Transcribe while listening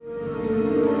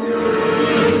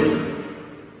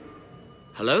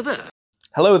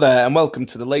Hello there, and welcome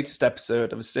to the latest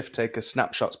episode of the Stiff Taker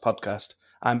Snapshots podcast.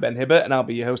 I'm Ben Hibbert, and I'll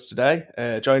be your host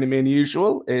today. Joining me, as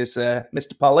usual, is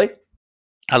Mr. Polly.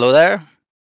 Hello there.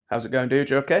 How's it going, dude?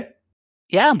 You okay?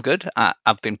 Yeah, I'm good.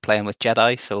 I've been playing with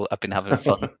Jedi, so I've been having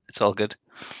fun. It's all good.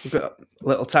 We've got a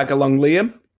little tag along,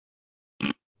 Liam.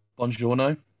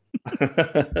 Buongiorno.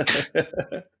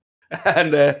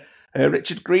 And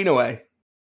Richard Greenaway.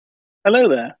 Hello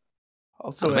there.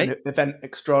 Also an event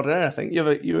extraordinaire, I think.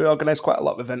 You organise quite a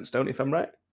lot of events, don't you, if I'm right?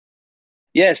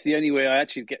 Yes, the only way I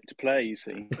actually get to play, you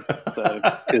see.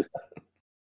 Because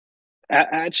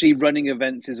actually running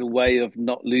events is a way of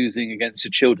not losing against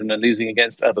your children and losing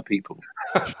against other people.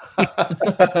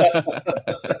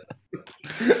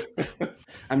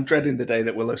 I'm dreading the day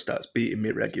that Willow starts beating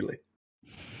me regularly.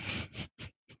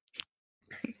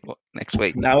 What, next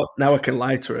week? Now I can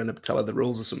lie to her and tell her the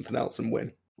rules of something else and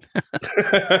win.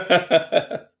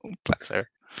 Bless her.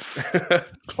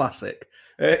 Classic.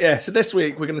 So this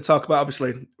week we're going to talk about,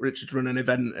 obviously, Richard's run an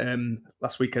event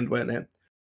last weekend, weren't it?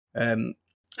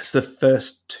 It's the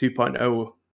first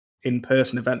 2.0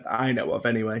 in-person event that I know of,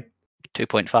 anyway.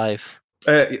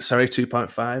 2.5. Sorry,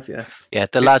 2.5, yes. Yeah,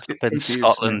 the lads up in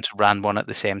Scotland ran one at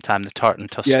the same time, the Tartan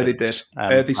Tusker. Yeah, they did.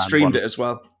 They streamed it as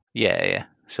well. Yeah.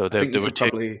 So there were two.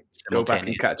 Probably go back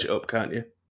and catch it up, can't you?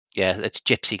 Yeah, it's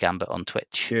Gypsy Gambit on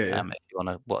Twitch. Yeah. If you want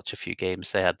to watch a few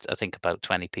games, they had, I think, about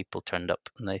 20 people turned up,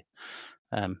 and they,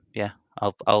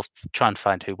 I'll try and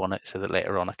find who won it so that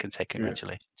later on I can say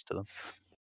congratulations to them.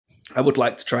 I would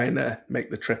like to try and make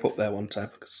the trip up there one time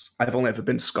because I've only ever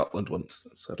been to Scotland once,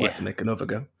 so I'd like to make another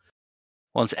go.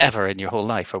 Once ever in your whole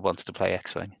life, or once to play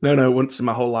X-Wing? No, once in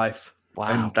my whole life. Wow.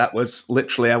 And that was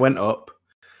literally, I went up.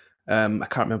 I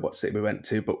can't remember what city we went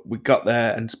to, but we got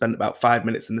there and spent about 5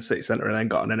 minutes in the city centre and then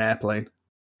got on an airplane.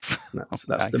 That's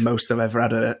nice. The most I've ever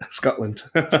had at Scotland.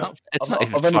 I've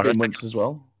only been once as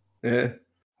well. Yeah.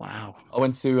 Wow. I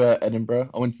went to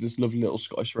Edinburgh. I went to this lovely little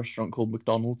Scottish restaurant called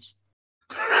McDonald's.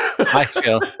 I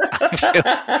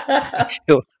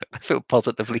feel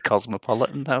positively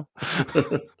cosmopolitan now.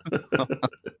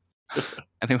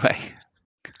 Anyway.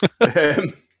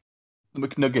 The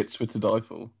McNuggets were to die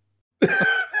for.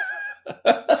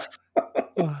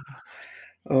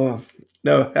 Oh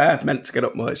no, I've meant to get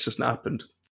up more. It's just not happened.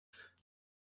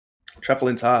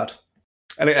 Traveling's hard,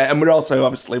 and we're also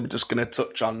we're just going to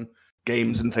touch on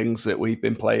games and things that we've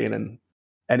been playing and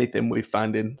anything we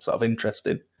find in sort of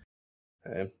interesting.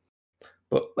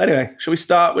 But anyway, shall we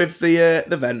start with the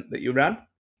event that you ran?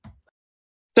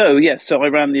 So I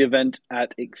ran the event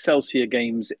at Excelsior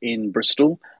Games in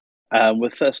Bristol.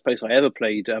 The first place I ever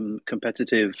played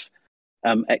competitive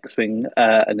X-Wing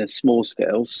in a small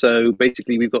scale. So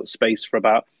basically we've got space for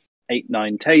about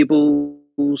 8-9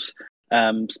 tables.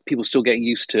 People still getting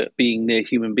used to being near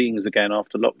human beings again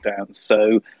after lockdown.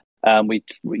 So we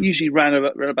usually ran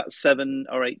about 7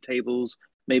 or 8 tables,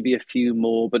 maybe a few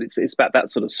more, but it's about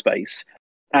that sort of space.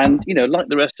 And, like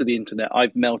the rest of the internet,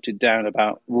 I've melted down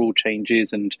about rule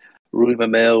changes and rumour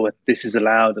mill, this is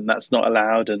allowed and that's not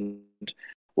allowed, and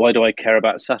why do I care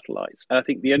about satellites? And I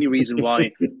think the only reason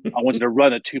why I wanted to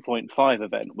run a 2.5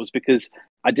 event was because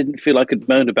I didn't feel I could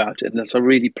moan about it unless I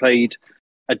really played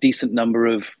a decent number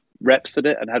of reps at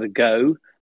it and had a go.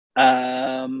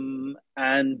 And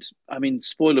I mean,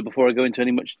 spoiler before I go into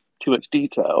too much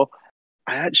detail,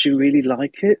 I actually really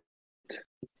like it.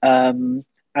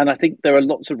 And I think there are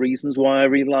lots of reasons why I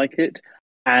really like it.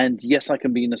 And yes, I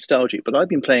can be nostalgic, but I've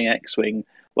been playing X-Wing.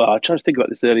 Well, I tried to think about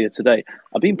this earlier today.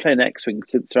 I've been playing X-Wing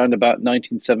since around about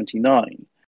 1979.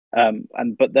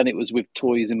 But then it was with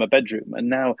toys in my bedroom. And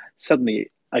now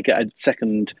suddenly I get a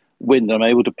second wind. I'm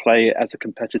able to play it as a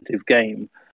competitive game.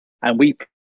 And we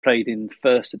played in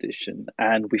first edition.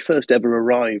 And we first ever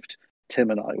arrived, Tim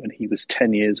and I, when he was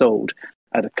 10 years old,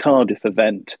 at a Cardiff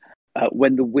event.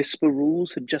 When the Whisper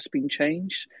rules had just been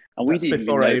changed, and we didn't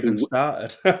before I even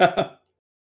started,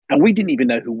 and we didn't even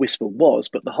know who Whisper was,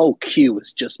 but the whole queue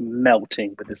was just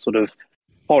melting with this sort of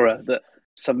horror that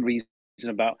some reason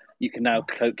about you can now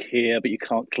cloak here, but you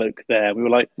can't cloak there. We were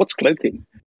like, "What's cloaking?"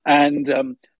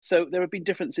 And so there have been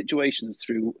different situations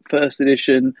through first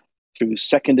edition, through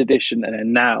second edition, and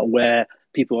then now where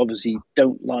people obviously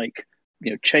don't like,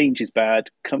 change is bad,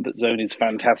 comfort zone is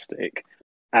fantastic.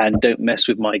 And don't mess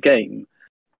with my game.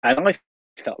 And I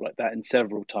felt like that in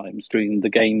several times during the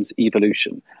game's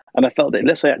evolution. And I felt that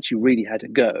unless I actually really had a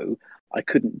go, I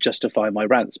couldn't justify my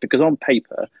rants. Because on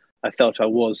paper, I felt I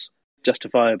was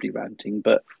justifiably ranting.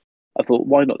 But I thought,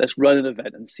 why not? Let's run an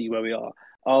event and see where we are.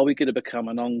 Are we going to become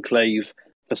an enclave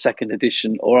for second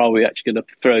edition? Or are we actually going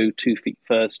to throw 2 feet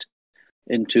first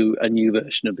into a new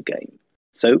version of the game?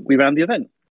 So we ran the event.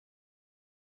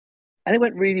 And it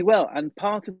went really well. And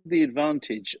part of the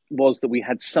advantage was that we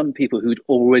had some people who'd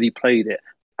already played it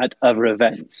at other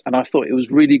events. And I thought it was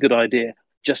a really good idea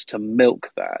just to milk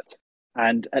that.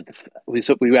 And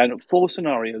we ran 4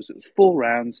 scenarios. It was 4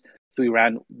 rounds. So we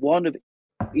ran one of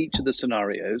each of the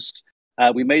scenarios.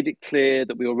 We made it clear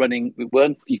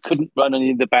that you couldn't run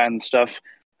any of the banned stuff.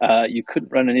 You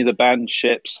couldn't run any of the banned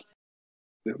ships.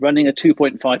 We were running a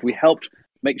 2.5. We helped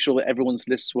make sure that everyone's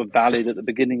lists were valid at the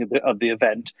beginning of the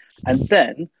event. And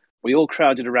then we all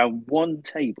crowded around one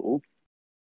table.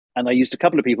 And I used a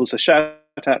couple of people. So shout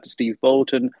out to Steve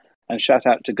Bolton and shout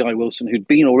out to Guy Wilson, who'd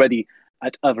been already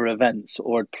at other events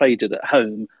or had played it at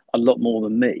home a lot more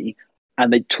than me.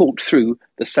 And they talked through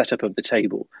the setup of the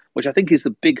table, which I think is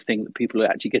the big thing that people are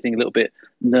actually getting a little bit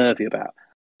nervy about.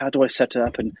 How do I set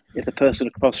up? And if the person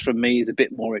across from me is a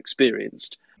bit more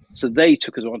experienced. So they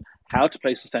took us on how to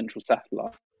place a central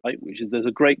satellite, there's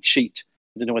a great sheet.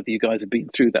 I don't know whether you guys have been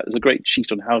through that. There's a great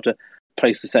sheet on how to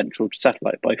place the central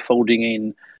satellite by folding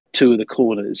in 2 of the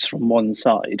corners from one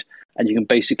side. And you can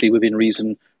basically, within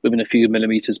reason, within a few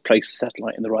millimeters, place the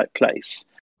satellite in the right place.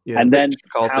 Yeah, and then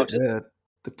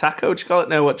the taco, what do you call it?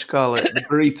 No, what do you call it? The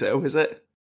burrito, is it?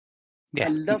 Yeah. I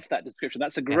love that description.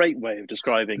 That's a great way of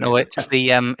describing No, it. it's the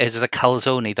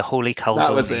calzone, the holy calzone.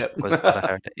 That was it. Was what I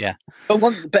heard. Yeah.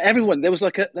 But everyone, there was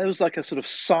like a sort of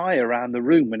sigh around the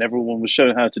room when everyone was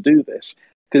shown how to do this,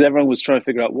 because everyone was trying to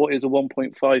figure out what is a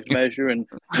 1.5 measure and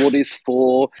what is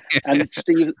 4. And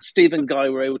Steve and Guy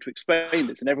were able to explain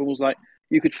this, and everyone was like,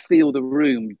 you could feel the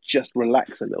room just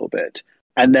relax a little bit.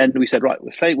 And then we said, right,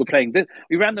 we're playing this.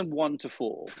 We ran them 1 to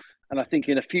 4. And I think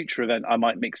in a future event, I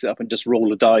might mix it up and just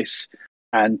roll a dice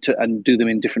and do them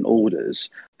in different orders.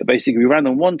 But basically, we ran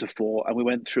them 1 to 4, and we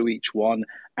went through each one.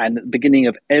 And at the beginning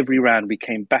of every round, we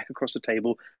came back across the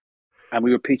table, and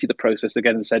we repeated the process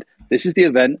again and said, this is the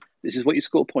event. This is what you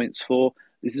score points for.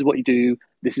 This is what you do.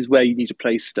 This is where you need to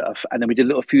place stuff. And then we did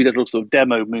a few little sort of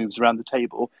demo moves around the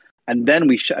table. And then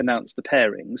we announced the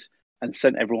pairings and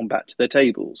sent everyone back to their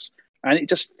tables. And it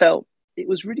just it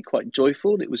was really quite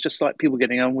joyful. It was just like people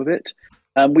getting on with it.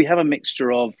 We have a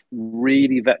mixture of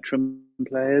really veteran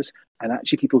players and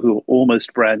actually people who are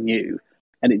almost brand new.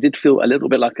 And it did feel a little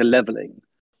bit like a leveling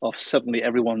of suddenly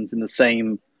everyone's in the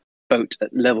same boat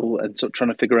at level and sort of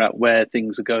trying to figure out where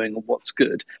things are going and what's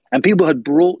good. And people had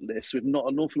brought this with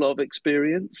not an awful lot of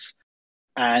experience.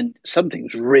 And some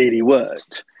things really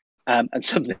worked. And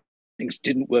some things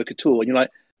didn't work at all. And you're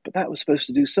like, but that was supposed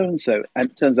to do so-and-so. And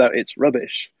it turns out it's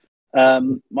rubbish.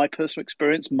 My personal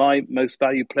experience, my most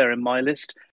valued player in my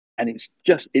list, and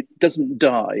it doesn't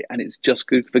die and it's just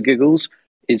good for giggles,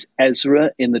 is Ezra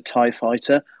in the TIE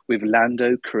Fighter with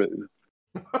Lando Crew.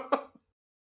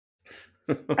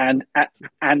 and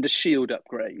a shield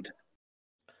upgrade.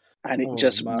 And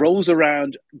it rolls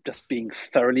around just being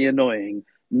thoroughly annoying,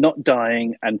 not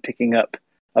dying and picking up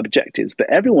objectives.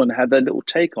 But everyone had their little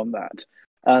take on that.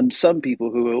 Some people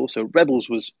who were also Rebels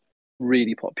was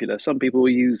really popular. Some people were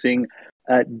using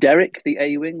Derek the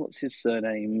A-Wing. What's his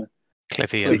surname?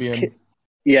 Clivian.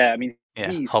 Yeah, I mean,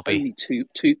 he's only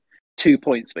two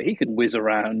points, but he can whiz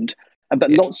around.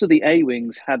 But lots of the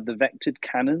A-Wings had the vectored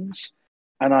cannons,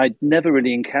 and I'd never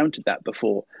really encountered that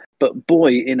before. But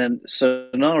boy, in a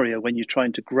scenario when you're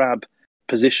trying to grab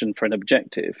position for an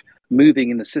objective, moving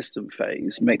in the system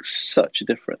phase makes such a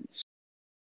difference.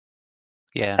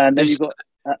 Yeah, and then you've got.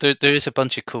 There is a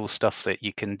bunch of cool stuff that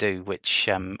you can do, which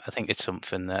I think it's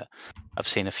something that I've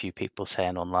seen a few people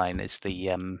saying online is the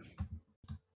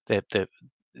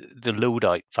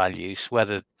loadout values,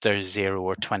 whether they're 0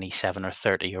 or 27 or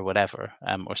 30 or whatever,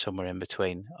 or somewhere in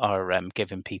between, are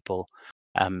giving people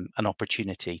an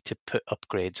opportunity to put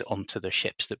upgrades onto their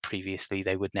ships that previously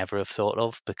they would never have thought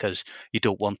of, because you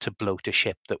don't want to bloat a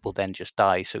ship that will then just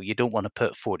die. So you don't want to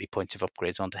put 40 points of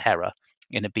upgrades onto Hera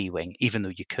in a B-Wing, even though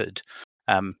you could.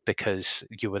 Because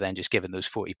you were then just giving those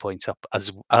 40 points up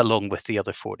along with the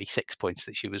other 46 points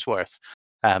that she was worth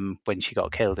when she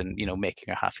got killed, and making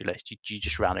her half your list. You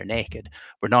just ran her naked.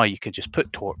 Where now you can just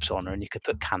put torps on her, and you can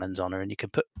put cannons on her, and you can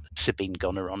put Sabine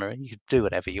gunner on her, and you can do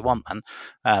whatever you want,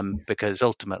 man. Because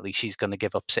ultimately she's going to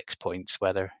give up 6 points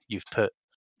whether you've put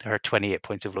her 28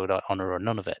 points of loadout on her or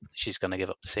none of it. She's going to give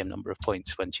up the same number of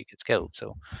points when she gets killed.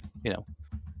 So,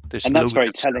 there's and that's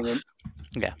very telling.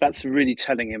 Yeah, that's really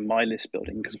telling in my list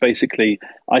building, because basically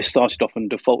I started off on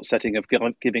default setting of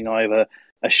giving either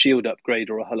a shield upgrade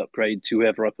or a hull upgrade to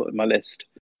whoever I put in my list,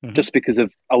 just because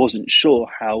I wasn't sure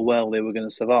how well they were going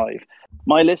to survive.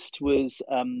 My list was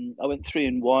I went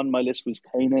 3-1. My list was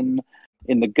Kanan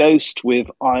in the Ghost with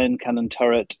Iron Cannon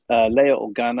Turret, Leia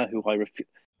Organa, who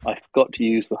I forgot to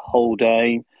use the whole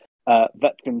day,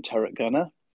 Veteran Turret Gunner,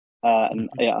 and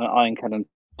an iron cannon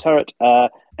turret.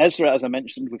 Ezra, as I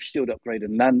mentioned, with shield upgrade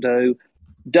and Lando.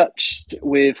 Dutch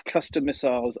with cluster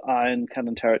missiles, iron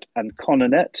cannon turret, and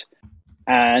Connonet.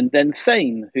 And then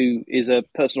Thane, who is a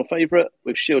personal favourite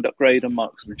with shield upgrade and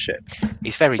marksmanship.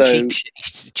 He's very cheap.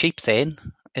 He's cheap, Thane,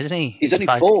 isn't he? He's only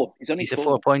 4. He's a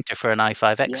 4-pointer for an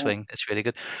i5 X-Wing. That's really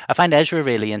good. I find Ezra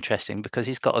really interesting because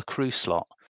he's got a crew slot.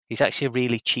 He's actually a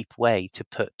really cheap way to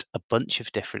put a bunch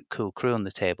of different cool crew on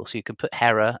the table. So you can put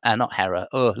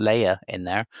Leia in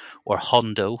there, or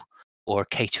Hondo, or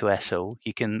K2SO.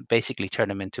 You can basically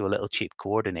turn him into a little cheap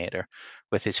coordinator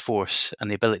with his force and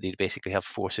the ability to basically have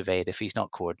force evade if he's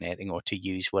not coordinating, or to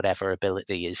use whatever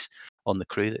ability is on the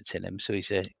crew that's in him. So he's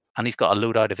got a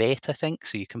loadout of 8, I think.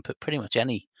 So you can put pretty much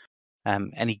any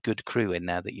good crew in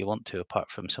there that you want to, apart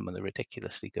from some of the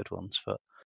ridiculously good ones. But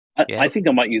I think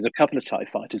I might use a couple of TIE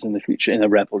fighters in the future in a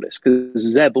Rebel list, because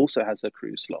Zeb also has a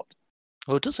crew slot.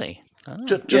 Oh, does he? Oh.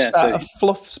 Just out of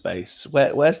fluff space,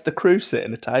 where's the crew sit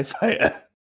in a TIE fighter?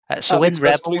 So in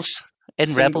Rebels,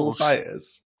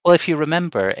 fighters. Well, if you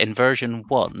remember, in version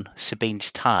 1,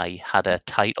 Sabine's TIE had a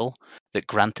title that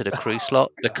granted a crew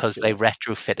slot because they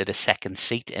retrofitted a second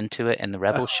seat into it in the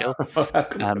Rebel show. I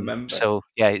couldn't remember. So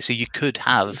you could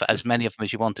have as many of them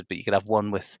as you wanted, but you could have one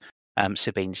with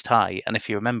Sabine's TIE. And if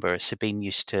you remember, Sabine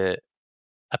used to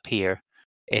appear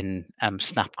in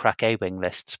Snap Crack A-Wing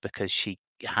lists because she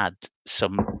had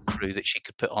some crew that she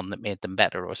could put on that made them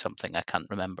better or something. I can't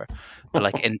remember, but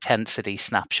like Intensity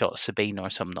Snapshot Sabine or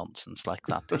some nonsense like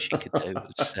that she could do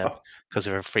because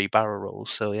of her free barrel rolls.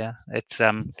 So yeah, it's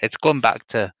going back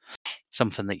to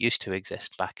something that used to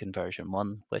exist back in version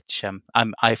 1, which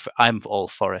I'm all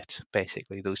for it.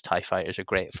 Basically, those TIE fighters are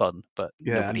great fun, but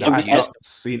nobody ever I've used not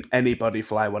seen anybody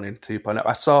fly one in 2.0.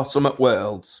 I saw some at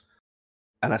Worlds,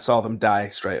 and I saw them die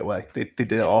straight away. They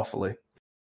did it awfully.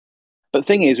 But the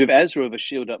thing is, with Ezra with a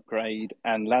shield upgrade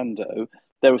and Lando,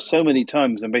 there were so many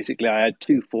times when basically I had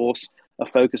 2 force, a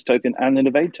focus token, and an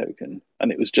evade token, and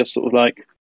it was just sort of like,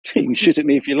 you can shoot at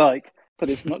me if you like, but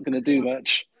it's not going to do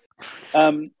much.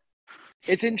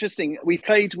 It's interesting. We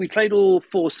played all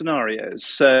 4 scenarios.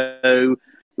 So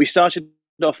we started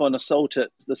off on Assault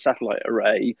at the satellite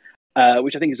array,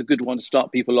 which I think is a good one to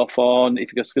start people off on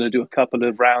if you're just going to do a couple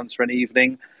of rounds for an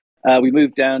evening. We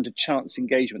moved down to Chance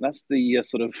Engagement. That's the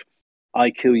sort of I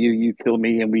kill you, you kill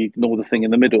me, and we ignore the thing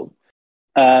in the middle.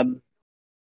 I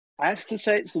have to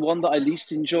say it's the one that I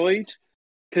least enjoyed,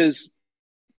 because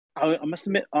I must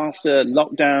admit, after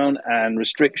lockdown and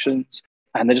restrictions,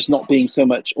 and there just not being so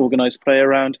much organised play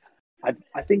around,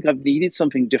 I think I've needed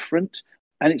something different.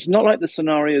 And it's not like the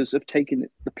scenarios have taken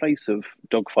the place of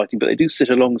dogfighting, but they do sit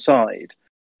alongside.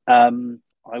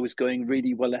 I was going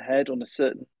really well ahead on a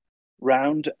certain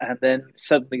round, and then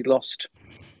suddenly lost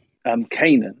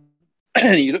Kanan.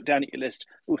 And you look down at your list,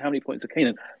 how many points are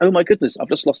Kanan? Oh my goodness, I've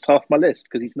just lost half my list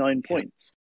because he's 9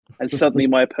 points. And suddenly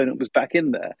my opponent was back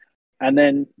in there. And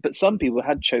then, but some people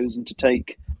had chosen to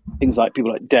take things like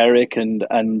people like Derek and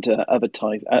other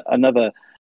type, another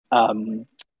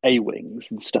A-Wings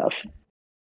and stuff.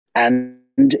 And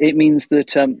it means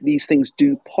that these things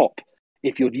do pop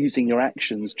if you're using your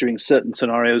actions during certain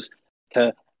scenarios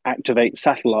to activate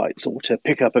satellites or to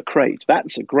pick up a crate.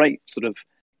 That's a great sort of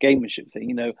gamemanship thing.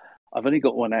 You know, I've only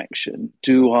got one action.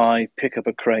 Do I pick up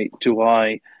a crate? Do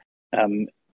I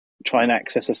try and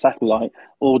access a satellite?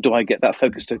 Or do I get that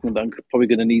focus token that I'm probably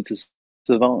going to need to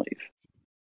survive?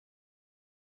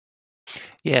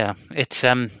 Yeah, it's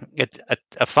I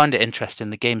find it interesting.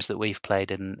 The games that we've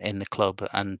played in the club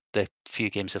and the few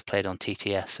games I've played on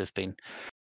TTS have been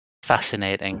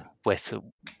fascinating, with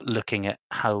looking at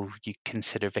how you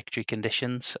consider victory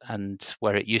conditions, and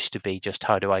where it used to be just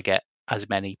how do I get as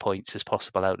many points as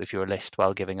possible out of your list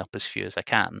while giving up as few as I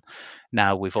can.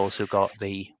 Now we've also got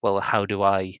how do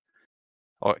I,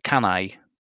 or can I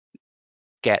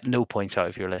get no points out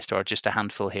of your list, or just a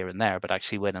handful here and there, but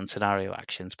actually win on scenario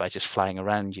actions by just flying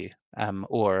around you?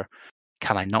 Or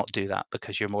can I not do that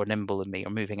because you're more nimble than me or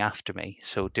moving after me?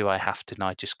 So do I have to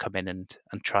now just come in and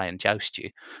try and joust you,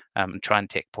 and try and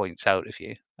take points out of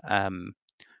you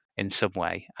in some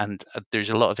way? And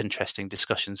there's a lot of interesting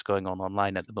discussions going on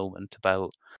online at the moment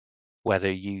about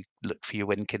whether you look for your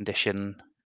win condition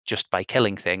just by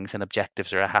killing things, and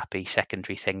objectives are a happy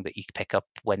secondary thing that you pick up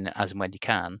as and when you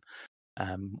can.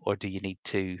 Or do you need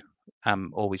to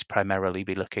always primarily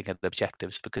be looking at the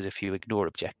objectives, because if you ignore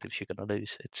objectives, you're going to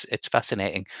lose. It's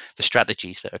fascinating. The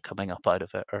strategies that are coming up out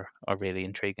of it are really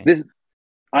intriguing.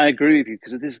 I agree with you,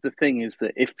 because this is the thing, is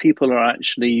that if people are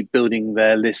actually building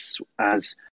their lists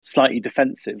as slightly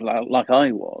defensive, like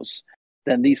I was,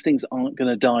 then these things aren't going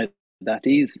to die that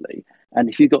easily. And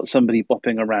if you've got somebody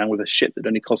bopping around with a ship that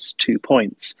only costs 2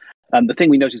 points, the thing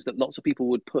we noticed that lots of people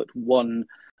would put one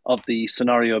of the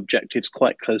scenario objectives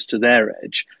quite close to their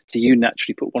edge. So you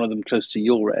naturally put one of them close to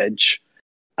your edge.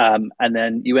 And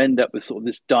then you end up with sort of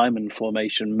this diamond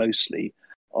formation mostly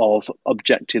of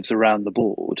objectives around the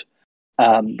board,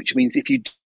 which means if you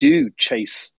do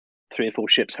chase 3 or 4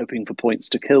 ships hoping for points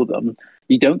to kill them,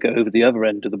 you don't go over the other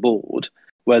end of the board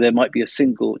where there might be a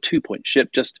single 2-point ship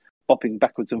just bopping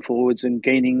backwards and forwards and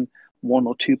gaining 1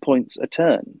 or 2 points a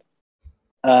turn.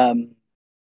 And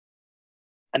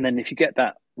then if you get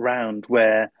that round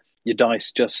where your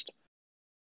dice just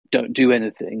don't do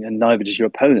anything and neither does your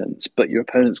opponents, but your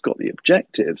opponent's got the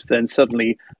objectives, then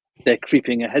suddenly they're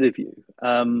creeping ahead of you.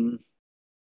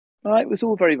 It was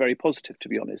all very, very positive, to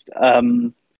be honest.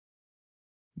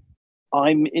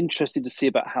 I'm interested to see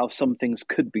about how some things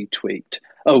could be tweaked.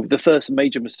 Oh, the first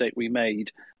major mistake we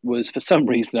made was, for some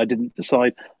reason, I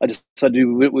decided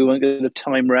we weren't going to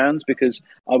time rounds because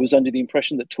I was under the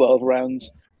impression that 12 rounds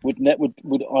would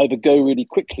either go really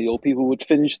quickly or people would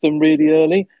finish them really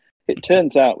early. It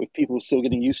turns out, with people still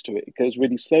getting used to it, it goes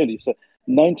really slowly. So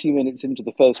 90 minutes into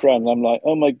the first round, I'm like,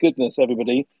 oh my goodness,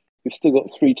 everybody, we've still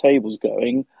got 3 tables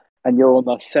going and you're on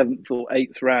the 7th or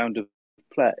 8th round of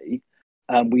play.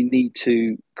 We need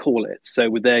to call it. So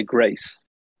with their grace,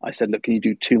 I said, look, can you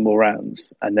do 2 more rounds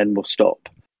and then we'll stop.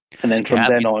 And then from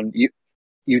then on,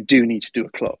 you do need to do a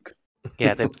clock.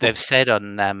 Yeah, they've said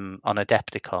on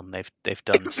Adepticon they've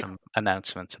done some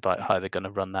announcements about how they're going to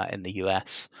run that in the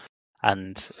US,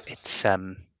 and it's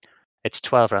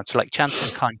 12 rounds. So like Chance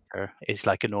Encounter is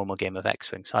like a normal game of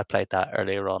X-Wing. So I played that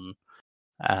earlier on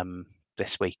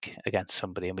this week against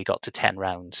somebody, and we got to 10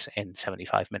 rounds in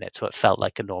 75 minutes. So it felt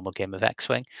like a normal game of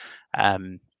X-Wing.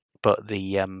 But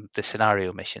the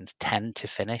scenario missions tend to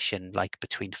finish in like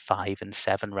between 5 and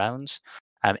 7 rounds.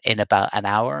 In about an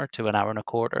hour to an hour and a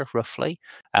quarter, roughly.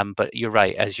 But you're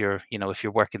right, as you're, if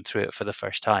you're working through it for the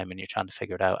first time and you're trying to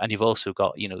figure it out, and you've also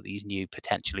got, these new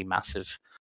potentially massive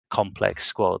complex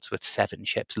squads with 7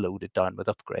 ships loaded down with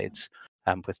upgrades,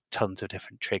 with tons of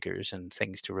different triggers and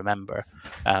things to remember,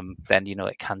 then,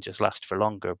 it can just last for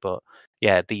longer. But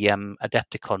yeah, the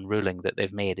Adepticon ruling that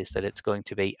they've made is that it's going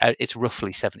to be, it's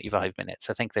roughly 75 minutes.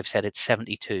 I think they've said it's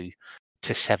 72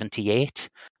 to 78,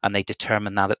 and they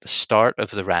determine that at the start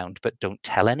of the round but don't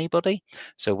tell anybody.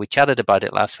 So we chatted about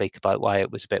it last week about why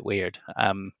it was a bit weird,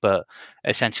 but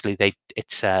essentially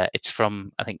it's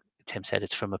from, I think Tim said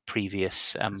it's from a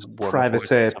previous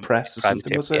Privateer Press or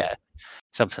something, was it? Yeah,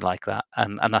 something like that,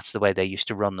 and that's the way they used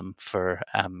to run them for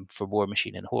War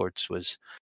Machine and Hordes. Was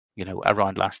a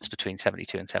round lasts between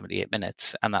 72 and 78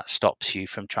 minutes, and that stops you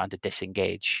from trying to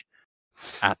disengage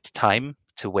at time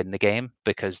to win the game,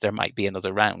 because there might be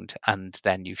another round and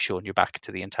then you've shown your back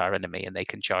to the entire enemy and they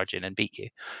can charge in and beat you.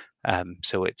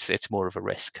 So it's more of a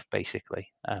risk, basically.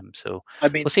 So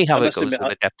we'll see how it goes with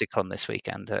Adepticon this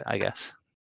weekend, I guess.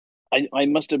 I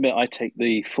must admit, I take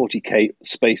the 40k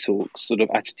Space Orcs sort of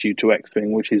attitude to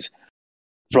X-Wing, which is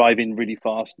drive in really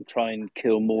fast and try and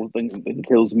kill more than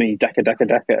kills me, dakka.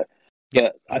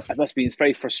 But it must be, it's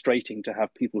very frustrating to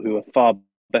have people who are far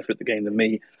better at the game than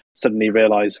me suddenly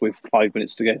realize with 5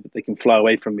 minutes to go that they can fly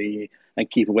away from me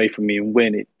and keep away from me and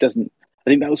win. It doesn't. I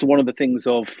think that was one of the things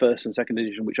of first and second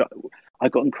edition, which I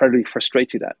got incredibly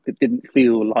frustrated at. It didn't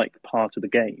feel like part of the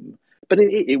game, but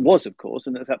it was, of course,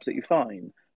 and that's absolutely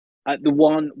fine.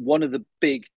 One of the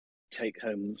big take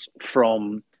homes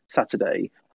from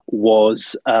Saturday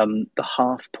was the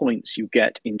half points you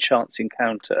get in Chance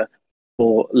Encounter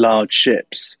for large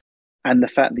ships, and the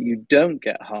fact that you don't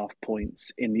get half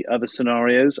points in the other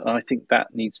scenarios. I think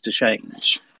that needs to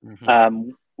change.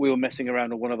 Mm-hmm. We were messing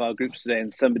around on one of our groups today,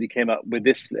 and somebody came up with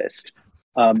this list: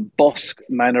 Bossk,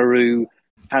 Manaroo,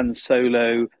 Han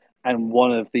Solo, and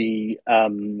one of the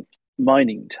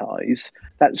mining ties.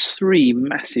 That's 3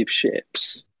 massive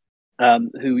ships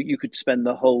who you could spend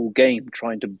the whole game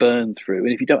trying to burn through,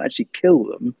 and if you don't actually kill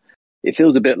them, it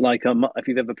feels a bit like if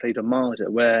you've ever played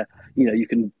Armada, where you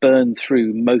can burn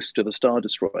through most of a Star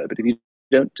Destroyer, but if you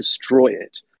don't destroy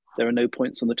it, there are no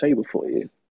points on the table for you.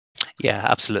 Yeah,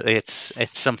 absolutely. It's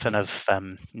something I've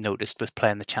noticed with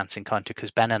playing the Chance Encounter,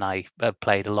 because Ben and I have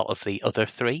played a lot of the other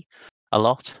 3 a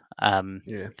lot. And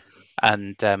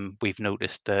we've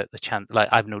noticed the chance. Like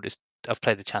I've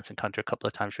played the Chance Encounter a couple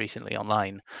of times recently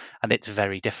online, and it's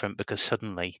very different, because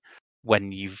suddenly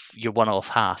when you're one off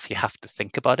half, you have to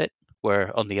think about it.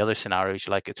 Where on the other scenarios,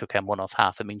 you're like, it's okay, I'm one off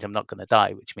half. It means I'm not going to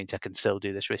die, which means I can still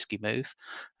do this risky move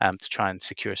to try and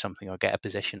secure something or get a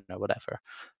position or whatever.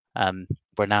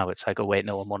 Where now it's like, oh wait,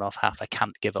 no, I'm 1 off half. I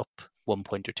can't give up 1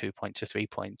 point or 2 points or 3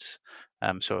 points,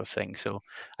 sort of thing. So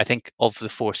I think of the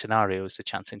 4 scenarios, the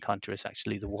chance encounter is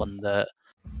actually the one that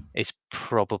is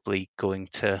probably going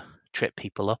to trip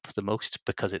people up the most,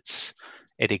 because it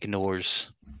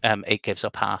ignores, it gives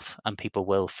up half, and people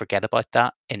will forget about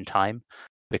that in time,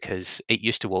 because it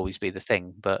used to always be the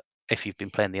thing. But if you've been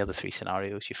playing the other 3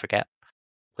 scenarios, you forget.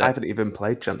 I haven't even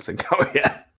played Chance Encounter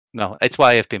yet. No, it's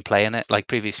why I've been playing it. Like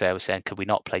previously, I was saying, could we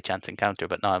not play Chance Encounter?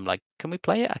 But now I'm like, can we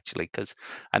play it actually? Because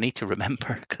I need to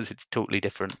remember, because it's totally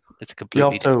different. It's a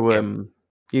completely different game.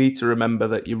 You need to remember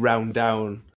that you round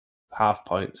down half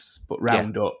points, but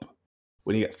round up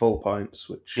when you get full points,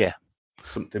 which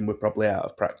something we're probably out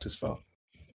of practice for.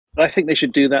 I think they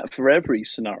should do that for every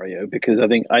scenario, because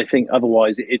I think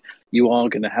otherwise you are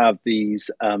going to have these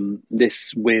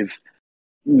lists with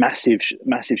massive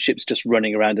ships just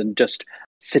running around and just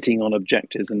sitting on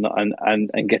objectives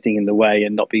and getting in the way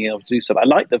and not being able to do so. I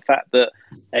like the fact that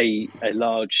a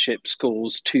large ship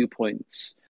scores 2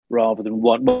 points rather than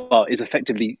 1. Well, is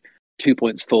effectively 2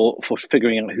 points for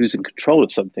figuring out who's in control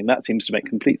of something. That seems to make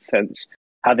complete sense.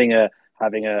 Having a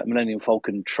Millennium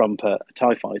Falcon trump a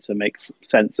TIE fighter makes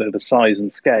sense over size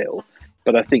and scale,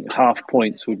 but I think half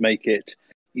points would make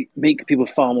people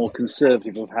far more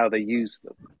conservative of how they use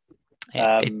them.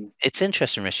 It's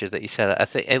interesting, Richard, that you said that. I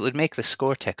think it would make the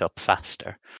score tick up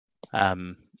faster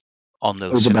on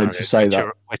those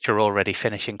scenarios, which are already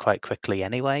finishing quite quickly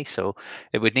anyway. So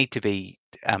it would need to be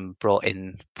brought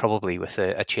in probably with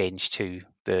a change to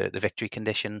the victory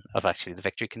condition, of actually the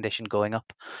victory condition going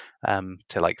up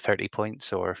to like 30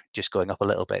 points, or just going up a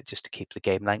little bit just to keep the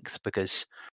game length. Because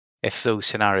if those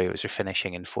scenarios are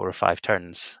finishing in 4 or 5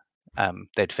 turns,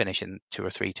 they'd finish in 2 or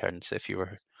 3 turns if you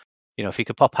were... if you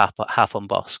could pop half on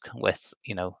Bossk with,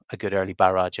 a good early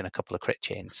barrage and a couple of crit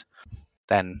chains,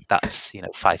 then that's,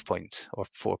 5 points or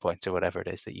 4 points or whatever it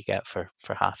is that you get for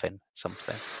half in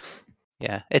something.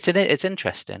 Yeah, it's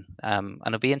interesting. And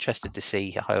I'll be interested to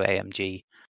see how AMG,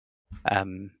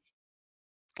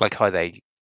 how they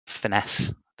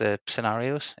finesse the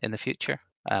scenarios in the future.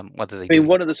 Whether they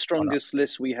one of the strongest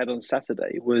lists we had on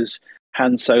Saturday was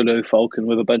Han Solo Falcon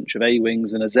with a bunch of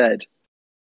A-Wings and a Z.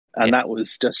 And that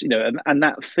was just, and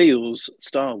that feels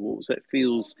Star Wars. It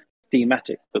feels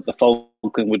thematic, that the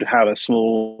Falcon would have a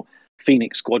small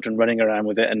Phoenix squadron running around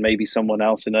with it, and maybe someone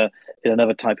else in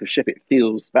another type of ship.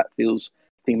 That feels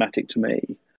thematic to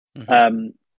me. Mm-hmm.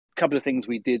 Couple of things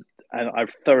we did, and I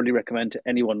thoroughly recommend to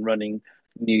anyone running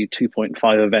new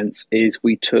 2.5 events, is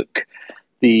we took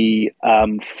the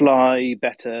Fly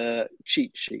Better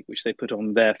cheat sheet, which they put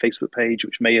on their Facebook page,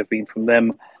 which may have been from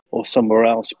them or somewhere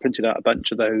else, printed out a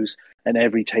bunch of those, and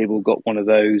every table got one of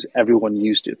those. Everyone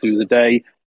used it through the day.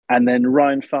 And then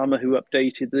Ryan Farmer, who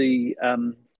updated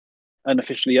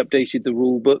unofficially updated the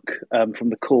rule book from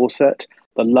the core set,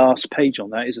 the last page on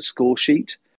that is a score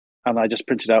sheet. And I just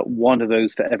printed out one of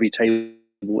those for every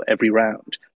table, every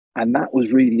round. And that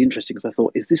was really interesting, because I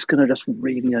thought, is this going to just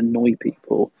really annoy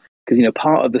people? Because,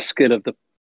 part of the skill of the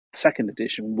second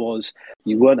edition was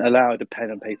you weren't allowed a pen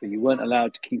and paper. You weren't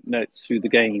allowed to keep notes through the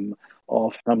game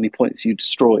of how many points you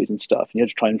destroyed and stuff. You had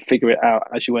to try and figure it out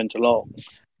as you went along.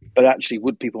 But actually,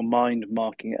 would people mind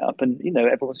marking it up? And,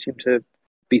 everyone seemed to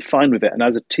be fine with it. And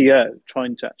as a TO,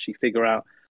 trying to actually figure out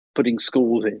putting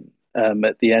scores in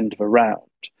at the end of a round,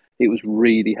 it was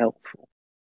really helpful.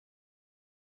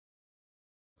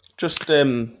 Just,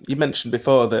 you mentioned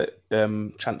before that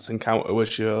Chance Encounter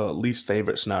was your least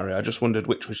favourite scenario. I just wondered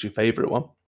which was your favourite one.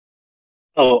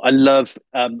 Oh, I love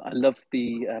the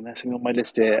something on my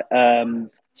list here.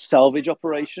 Salvage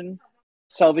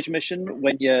mission,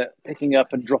 when you're picking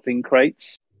up and dropping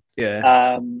crates.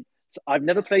 Yeah. So I've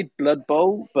never played Blood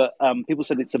Bowl, but people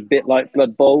said it's a bit like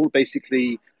Blood Bowl.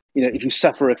 Basically, if you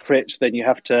suffer a crit, then you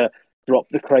have to drop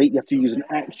the crate. You have to use an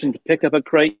action to pick up a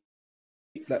crate.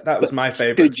 That was my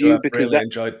favourite. I really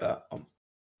enjoyed that.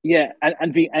 Yeah,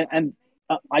 and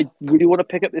I really want to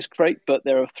pick up this crate, but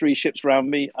there are 3 ships around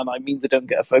me, and I mean they don't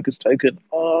get a focus token.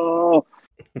 Oh,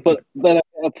 but then I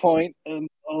get a point, and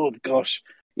oh gosh,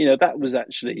 that was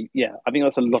actually, I think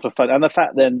that's a lot of fun. And the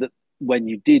fact then that when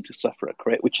you did suffer a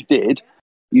crit, which you did,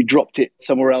 you dropped it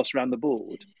somewhere else around the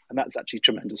board, and that's actually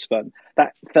tremendous fun.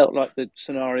 That felt like the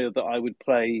scenario that I would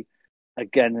play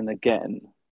again and again.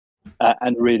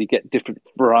 And really get different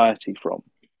variety from.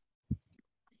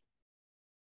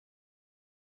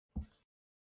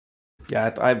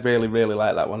 Yeah, I really, really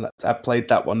like that one. I played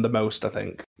that one the most, I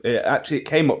think. It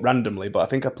came up randomly, but I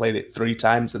think I played it 3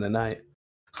 times in a night.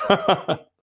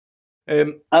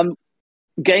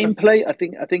 Gameplay, I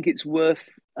think it's worth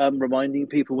reminding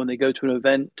people when they go to an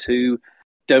event to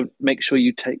don't make sure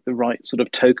you take the right sort of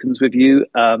tokens with you.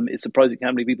 It's surprising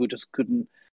how many people just couldn't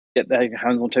get their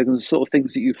hands on tokens, the sort of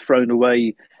things that you've thrown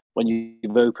away when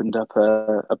you've opened up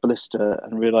a blister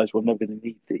and realised, well, I'm never going to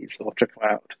need these, so I'll check them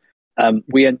out. I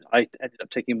ended up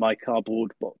taking my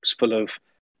cardboard box full of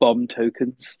bomb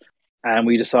tokens, and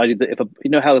we decided that you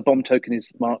know how the bomb token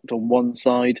is marked on one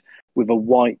side with a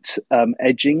white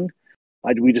edging.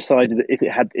 We decided that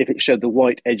if it showed the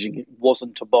white edging, it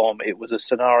wasn't a bomb; it was a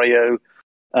scenario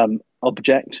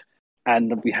object,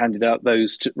 and we handed out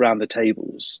those around the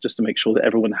tables just to make sure that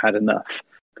everyone had enough.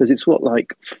 Because it's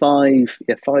like five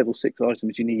or six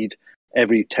items you need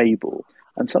every table,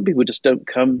 and some people just don't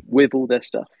come with all their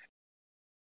stuff.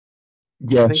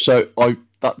 Yeah, so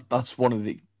that's one of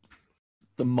the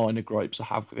minor gripes I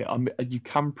have with it. You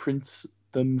can print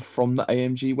them from the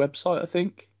AMG website, I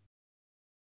think.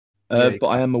 But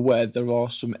I am aware there are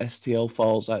some STL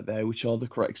files out there which are the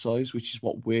correct size, which is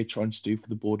what we're trying to do for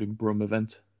the Board and Brum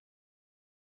event.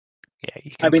 Yeah,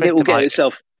 you can I mean, print it will them get out.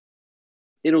 itself.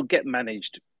 It'll get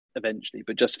managed eventually,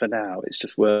 but just for now, it's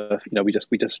just worth. We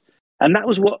just, and that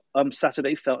was what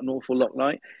Saturday felt an awful lot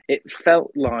like. It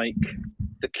felt like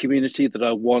the community that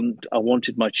I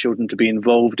wanted my children to be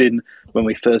involved in when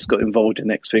we first got involved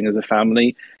in X-Wing as a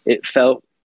family. It felt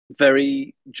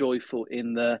very joyful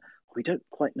in we don't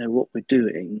quite know what we're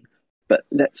doing, but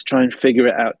let's try and figure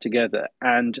it out together.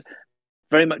 And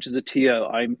very much as a TO,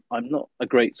 I'm not a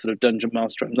great sort of dungeon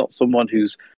master. I'm not someone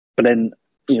who's blended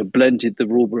the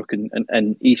rulebook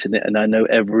and eaten it, and I know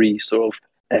every sort of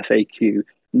FAQ.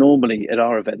 Normally at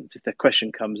our events, if the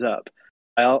question comes up,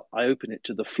 I open it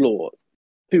to the floor.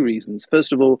 Two reasons.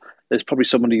 First of all, there's probably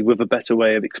somebody with a better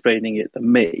way of explaining it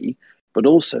than me, but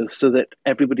also so that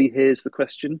everybody hears the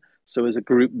question. So as a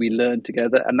group, we learn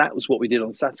together. And that was what we did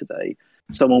on Saturday.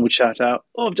 Someone would shout out,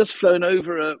 "Oh, I've just flown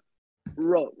over a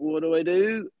rock. What do I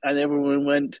do?" And everyone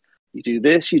went, "You do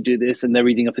this," and they're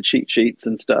reading off the cheat sheets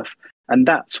and stuff. And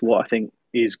that's what I think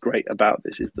is great about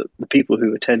this, is that the people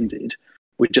who attended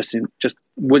were just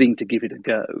willing to give it a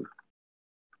go.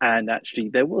 And actually,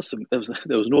 there was an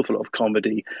awful lot of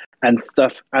comedy and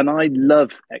stuff. And I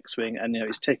love X-Wing, and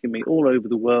it's taken me all over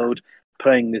the world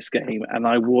playing this game. And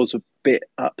I was a bit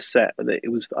upset that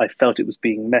I felt it was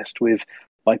being messed with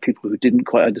by people who didn't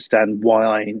quite understand why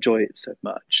I enjoy it so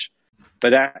much.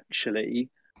 But actually,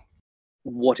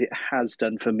 what it has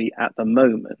done for me at the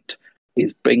moment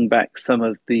is bring back some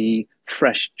of the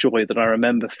fresh joy that I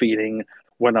remember feeling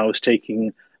when I was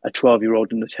taking a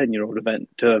 12-year-old and a 10-year-old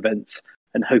to events,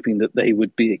 and hoping that they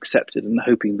would be accepted and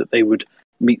hoping that they would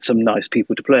meet some nice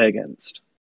people to play against.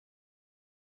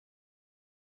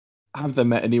 Have they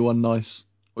met anyone nice?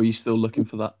 Or are you still looking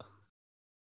for that?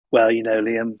 Well,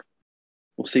 Liam,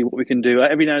 we'll see what we can do.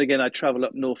 Every now and again, I travel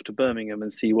up north to Birmingham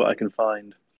and see what I can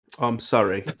find. I'm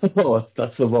sorry. Oh,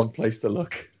 that's the wrong place to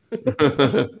look.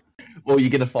 All you're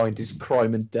going to find is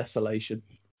crime and desolation.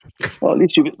 Well, at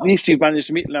least you've managed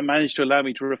to allow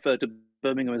me to refer to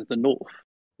Birmingham as the north.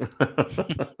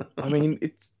 I mean,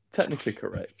 it's technically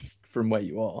correct from where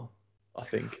you are, I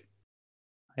think.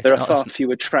 There are far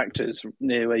fewer tractors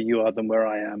near where you are than where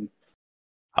I am.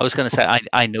 I was going to say,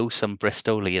 I know some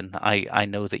Bristolian. I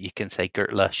know that you can say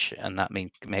Gertlush, and that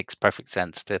makes perfect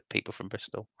sense to people from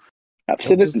Bristol.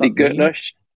 Absolutely,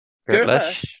 Gertlush.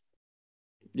 Gertlush.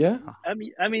 Yeah. I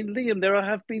mean, Liam, there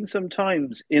have been some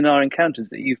times in our encounters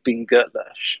that you've been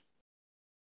Gertlush.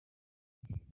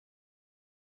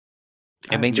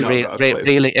 It means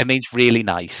it means really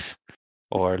nice,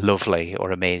 or lovely,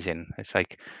 or amazing. It's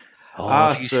like,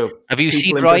 have you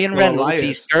seen Ryan Reynolds?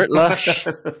 He's Gertlush.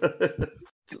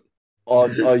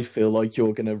 I feel like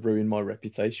you're going to ruin my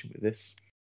reputation with this.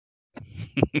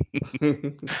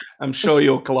 I'm sure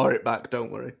you'll claw it back,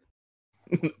 don't worry.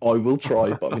 I will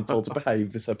try, but I've been told to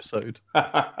behave this episode.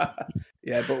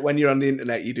 Yeah, but when you're on the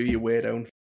internet, you do your weirdo.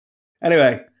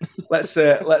 Anyway, let's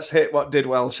hit what did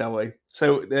well, shall we?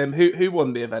 So, who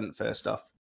won the event first off?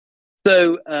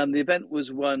 So, the event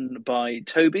was won by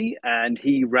Toby, and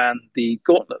he ran the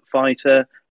Gauntlet Fighter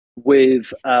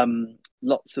with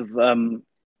lots of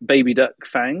baby duck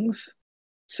fangs.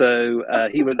 So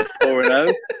he went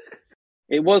 4-0.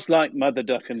 It was like mother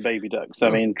duck and baby ducks. I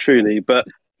mean, truly. But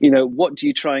what do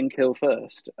you try and kill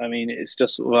first? I mean, it's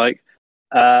just sort of like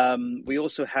we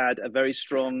also had a very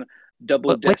strong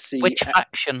double Desi.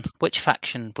 Which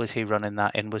faction was he running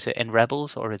that in? Was it in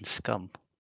Rebels or in Scum?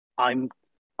 I'm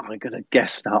gonna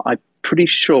guess now. I'm pretty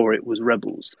sure it was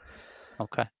Rebels.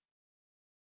 Okay.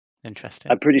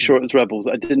 Interesting. I'm pretty sure it was Rebels.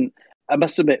 I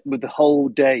must admit, with the whole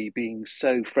day being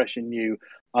so fresh and new,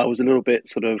 I was a little bit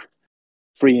sort of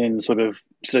free and sort of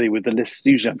silly with the lists.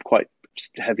 Usually I'm quite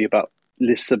heavy about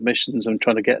list submissions and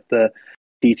trying to get the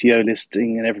TTO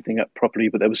listing and everything up properly,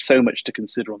 but there was so much to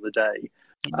consider on the day.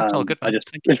 That's all good. I just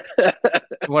Thank you.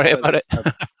 Don't worry about it.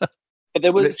 But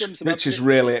there was Rich is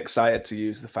really excited to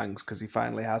use the fangs because he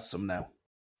finally has some now.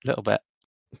 A little bit.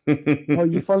 Oh,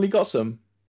 you finally got some?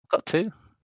 Got two.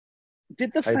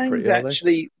 Did the How fangs pretty are they?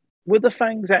 actually? Were the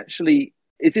fangs actually?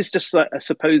 Is this just like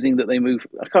supposing that they move?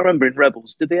 I can't remember in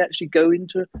Rebels. Did they actually go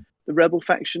into the Rebel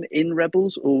faction in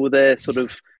Rebels, or were they sort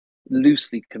of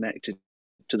loosely connected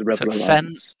to the Rebel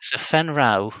Alliance? So Fen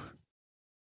Rao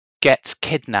gets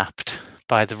kidnapped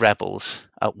by the rebels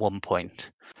at one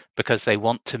point because they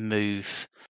want to move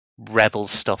rebel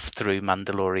stuff through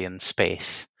Mandalorian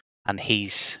space, and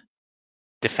he's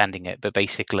defending it. But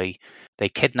basically, they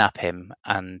kidnap him,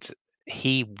 and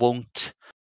he won't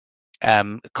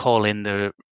call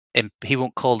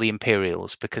the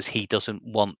Imperials because he doesn't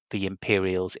want the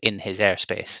Imperials in his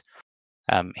airspace.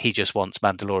 He just wants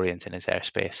Mandalorians in his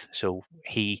airspace. So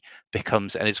he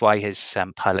becomes, and it's why his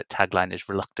pilot tagline is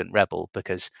Reluctant Rebel,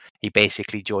 because he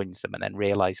basically joins them and then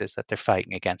realizes that they're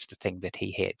fighting against a thing that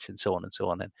he hates, and so on and so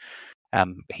on.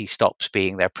 And he stops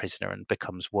being their prisoner and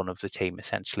becomes one of the team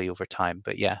essentially over time.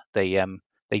 But yeah, they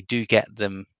do get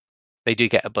them. They do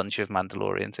get a bunch of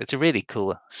Mandalorians. It's a really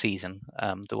cool season,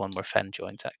 the one where Fen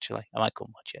joins, actually. I might go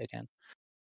and watch it again.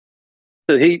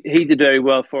 So he did very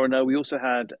well for now. We also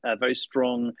had a very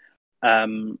strong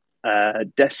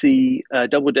Desi,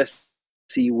 double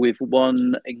Desi with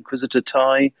one Inquisitor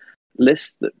tie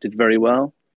list that did very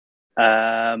well.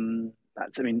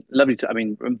 That's, lovely to,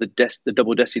 remember the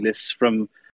double Desi lists from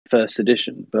first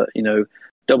edition, but,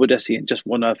 double Desi and just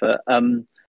one other. One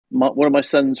of my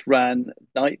sons ran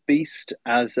Night Beast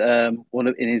as in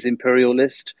his Imperial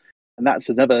list, and that's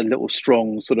another little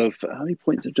strong sort of. How many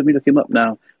points? Let me look him up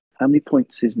now. How many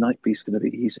points is Night Beast going to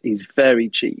be? He's very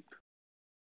cheap,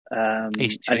 and he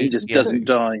just doesn't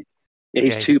die. Yeah,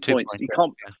 he's 2 points.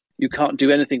 You can't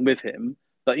do anything with him,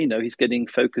 but he's getting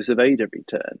Focus of Aid every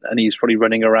turn, and he's probably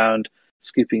running around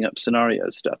scooping up scenario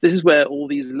stuff. This is where all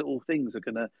these little things are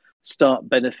going to start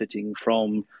benefiting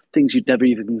from things you'd never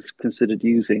even considered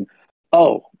using.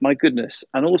 Oh my goodness!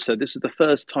 And also, this is the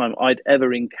first time I'd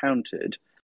ever encountered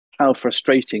how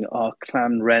frustrating are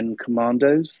Clan Ren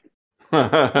commandos.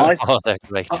 Oh, they're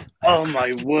great. Oh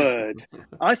my word!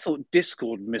 I thought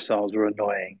Discord missiles were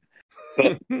annoying,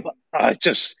 but I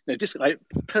just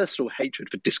personal hatred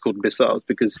for Discord missiles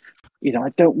because I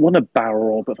don't want to barrel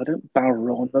roll, but if I don't barrel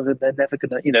roll, they're never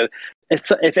gonna.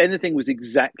 If anything was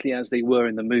exactly as they were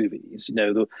in the movies,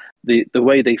 the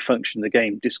way they function in the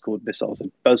game, Discord missiles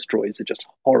and buzz droids are just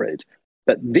horrid.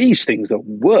 But these things are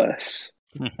worse.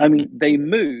 They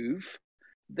move,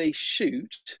 they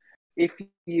shoot. If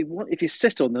you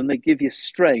sit on them, they give you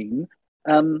strain.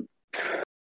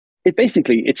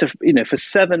 It's for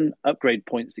 7 upgrade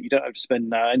points that you don't have to spend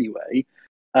now anyway.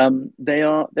 There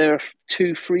are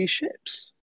 2 free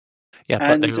ships.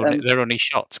 Yeah, but they're only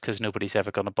shots because nobody's ever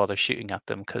going to bother shooting at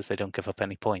them because they don't give up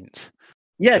any points.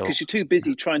 Yeah, because you're too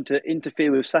busy trying to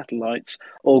interfere with satellites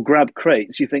or grab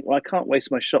crates. You think, well, I can't waste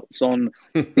my shots on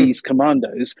these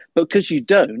commandos, but because you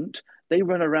don't, they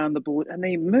run around the board and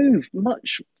they move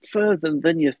much further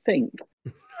than you think.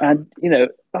 And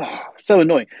so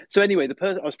annoying. So anyway, the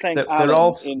person I was playing,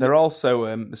 they're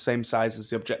also the same size as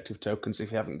the objective tokens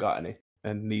if you haven't got any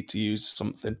and need to use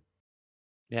something.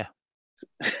 Yeah.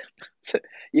 So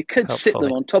you could sit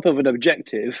them on top of an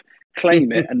objective,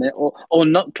 claim it, and then or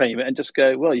not claim it, and just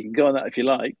go. Well, you can go on that if you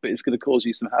like, but it's going to cause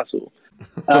you some hassle.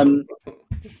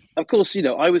 Of course,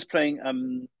 I was playing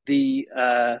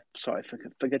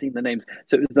forgetting the names.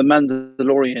 So it was the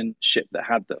Mandalorian ship that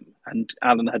had them, and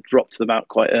Alan had dropped them out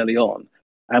quite early on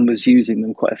and was using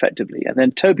them quite effectively. And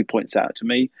then Toby points out to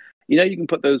me, you can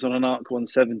put those on an Arc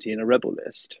 170 in a Rebel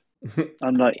list.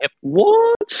 I'm like, yep.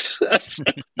 What? That's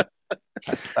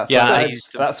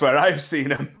where I've seen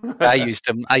them. I used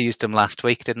them last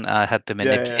week, didn't I? I had them in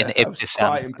Ibtisam. I was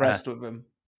quite impressed with them.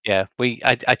 Yeah,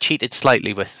 I cheated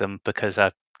slightly with them because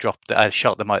I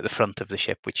shot them out the front of the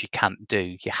ship, which you can't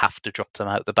do. You have to drop them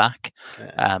out the back.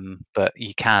 Yeah. But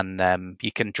you can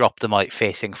drop them out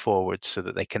facing forwards so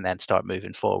that they can then start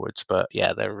moving forwards. But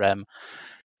yeah, they're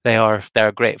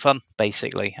great fun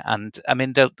basically, and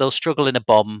they'll struggle in a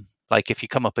bomb. Like if you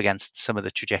come up against some of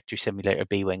the Trajectory Simulator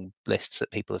B-Wing lists that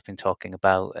people have been talking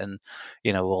about, and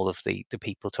all of the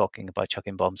people talking about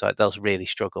chucking bombs out, they'll really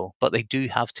struggle. But they do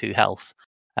have 2 health,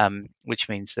 which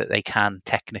means that they can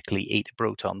technically eat a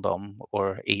proton bomb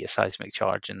or eat a seismic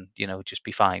charge, and just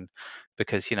be fine.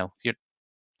 Because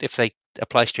if they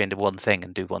apply strain to one thing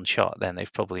and do 1 shot, then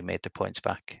they've probably made their points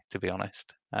back. To be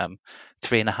honest,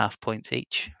 3.5 points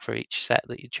each for each set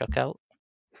that you chuck out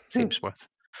seems worth.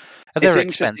 They're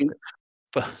expensive.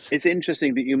 But it's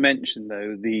interesting that you mentioned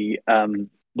though the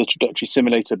trajectory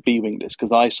simulator B-wing list,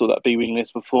 because I saw that B-wing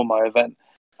list before my event,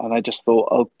 and I just thought,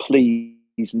 oh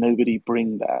please, nobody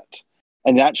bring that.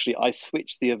 And actually, I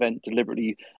switched the event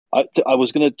deliberately. I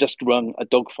was going to just run a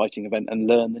dogfighting event and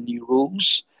learn the new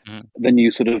rules, the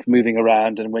new sort of moving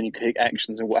around and when you take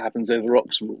actions and what happens over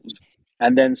rocks rules.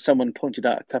 And then someone pointed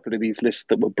out a couple of these lists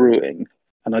that were brewing,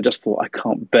 and I just thought, I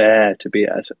can't bear to be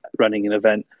running an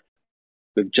event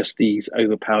with just these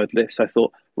overpowered lists. I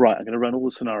thought, right, I'm going to run all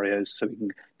the scenarios so we can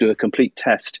do a complete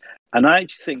test. And I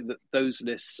actually think that those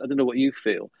lists, I don't know what you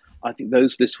feel, I think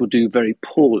those lists will do very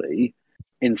poorly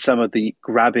in some of the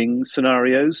grabbing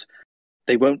scenarios.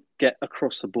 They won't get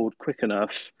across the board quick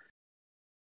enough.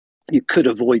 You could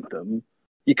avoid them.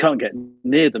 You can't get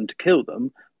near them to kill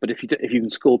them. But if you can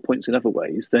score points in other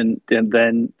ways, then you're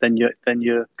going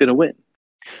to win.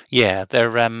 Yeah, they're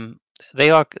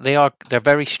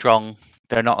very strong.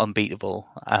 They're not unbeatable.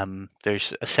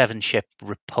 There's a 7-ship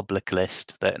Republic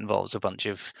list that involves a bunch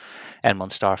of N1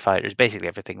 starfighters, basically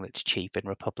everything that's cheap in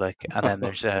Republic. And then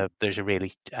there's a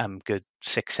really good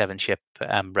 6-7 ship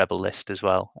Rebel list as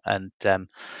well. And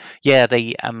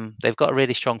they've got a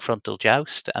really strong frontal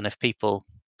joust. And if people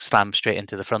slam straight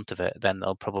into the front of it, then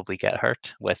they'll probably get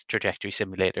hurt with trajectory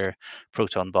simulator,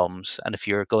 proton bombs. And if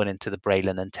you're going into the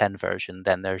Braylon and 10 version,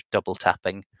 then they're double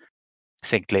tapping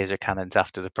synced laser cannons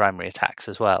after the primary attacks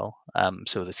as well.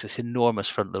 So there's this enormous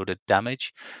front-loaded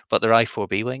damage, but they're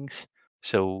I-4B wings.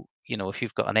 So, if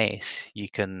you've got an ace, you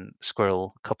can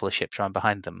squirrel a couple of ships around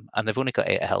behind them, and they've only got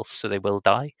 8 health, so they will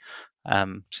die.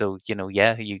 So,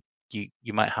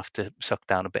 you might have to suck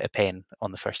down a bit of pain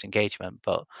on the first engagement,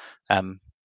 but,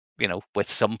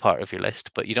 with some part of your list,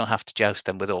 but you don't have to joust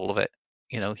them with all of it.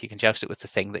 You can joust it with the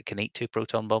thing that can eat 2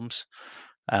 proton bombs,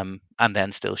 and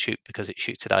then still shoot because it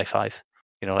shoots at I5.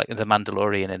 Like the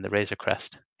Mandalorian in the Razor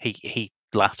Crest, he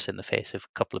laughs in the face of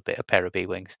a pair of B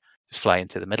wings. Just fly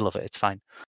into the middle of it. It's fine.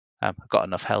 I've got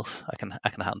enough health. I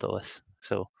can handle this.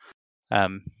 So, but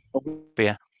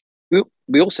yeah.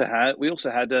 We also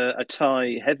had a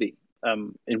TIE heavy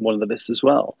in one of the lists as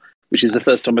well, which is the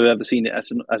first time I've ever seen it at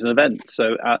an event.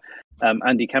 So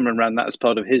Andy Cameron ran that as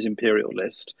part of his Imperial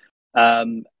list,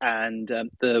 and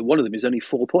one of them is only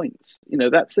 4 points.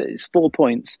 That's it. It's 4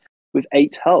 points with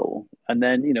 8 hull, and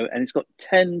then and it's got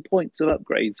 10 points of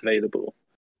upgrades available.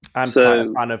 I'm quite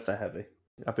a fan of the heavy.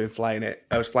 I've been flying it.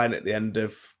 I was flying it at the end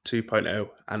of 2.0,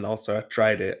 and also I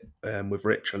tried it with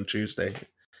Rich on Tuesday.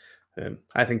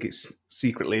 I think it's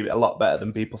secretly a lot better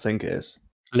than people think it is.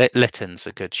 Lytton's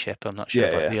a good ship. I'm not sure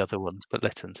about the other ones, but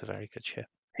Lytton's a very good ship.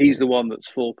 He's the one that's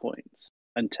 4 points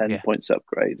and 10 points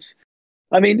upgrades.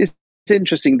 I mean, it's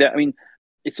interesting that,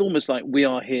 it's almost like we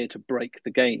are here to break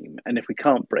the game, and if we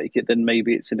can't break it, then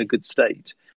maybe it's in a good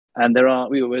state. And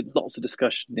we were lots of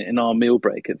discussion in our meal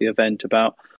break at the event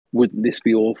about, wouldn't this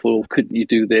be awful? Couldn't you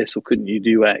do this, or couldn't you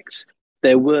do X?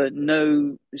 There were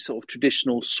no sort of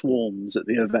traditional swarms at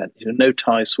the event. No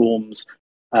TIE swarms,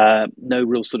 no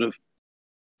real sort of.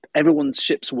 Everyone's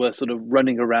ships were sort of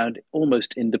running around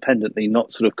almost independently,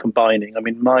 not sort of combining.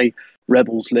 My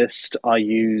Rebels list, I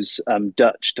use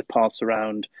Dutch to pass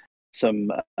around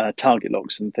some target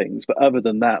locks and things, but other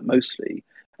than that, mostly,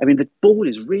 the board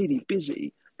is really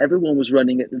busy. Everyone was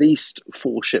running at least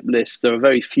 4-ship lists. There are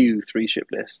very few 3-ship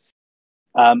lists.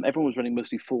 Everyone was running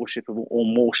mostly 4-ship or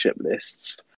more ship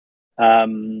lists,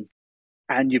 and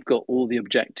you've got all the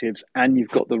objectives, and you've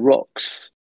got the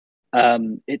rocks.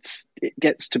 It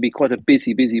gets to be quite a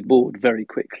busy board very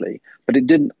quickly. But it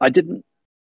didn't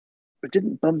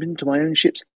bump into my own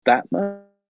ships that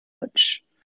much.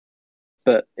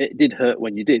 But it did hurt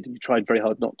when you did, and you tried very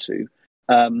hard not to.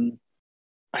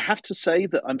 I have to say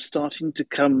that I'm starting to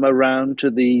come around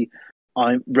to the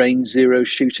range 0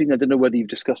 shooting. I don't know whether you've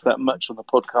discussed that much on the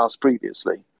podcast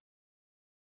previously.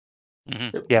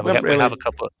 Mm-hmm. Yeah, we have a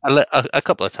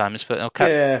couple of times, but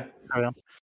okay. Carry on.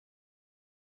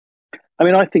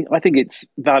 I think it's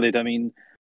valid.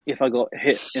 If I got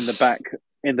hit in the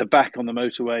back on the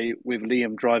motorway with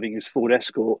Liam driving his Ford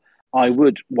Escort, I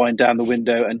would wind down the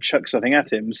window and chuck something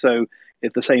at him. So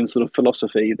if the same sort of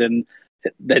philosophy, then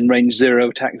range 0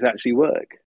 attacks actually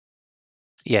work.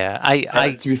 Yeah,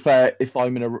 I to be fair, if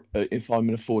I'm in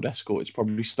a Ford Escort, it's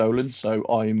probably stolen. So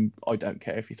I don't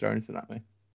care if you throw anything at me.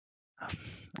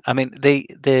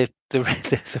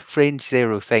 The range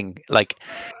 0 thing, like,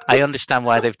 I understand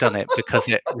why they've done it, because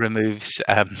it removes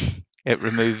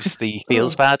the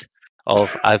feels bad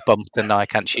of I've bumped and now I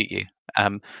can't shoot you.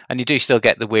 And you do still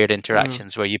get the weird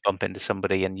interactions where you bump into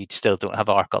somebody and you still don't have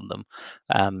arc on them,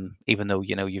 even though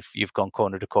you've gone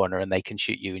corner to corner and they can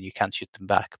shoot you and you can't shoot them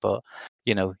back. But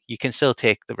you can still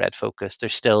take the red focus.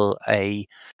 There's still a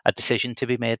decision to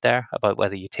be made there about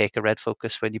whether you take a red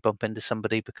focus when you bump into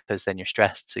somebody, because then you're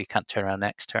stressed, so you can't turn around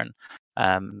next turn.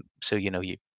 So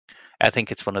I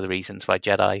think it's one of the reasons why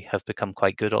Jedi have become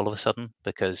quite good all of a sudden,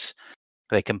 because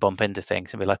they can bump into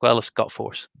things and be like, well, it's got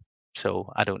force,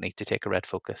 so I don't need to take a red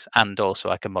focus, and also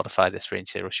I can modify this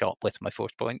range 0 shot with my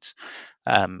force points,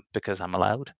 because I'm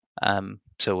allowed.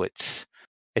 So it's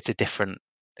a different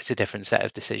set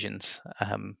of decisions,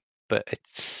 but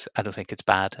I don't think it's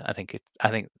bad. I think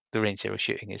the range 0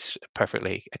 shooting is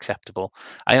perfectly acceptable.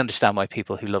 I understand why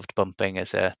people who loved bumping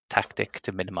as a tactic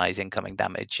to minimize incoming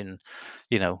damage and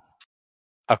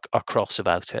are cross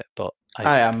about it, but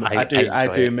I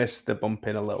do miss the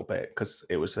bumping a little bit, because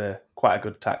it was quite a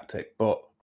good tactic. But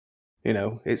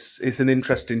it's an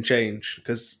interesting change,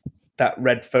 because that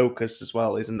red focus as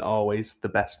well isn't always the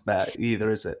best bet either,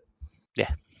 is it?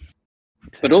 Yeah.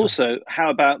 But also, how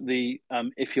about the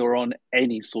if you're on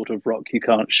any sort of rock you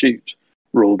can't shoot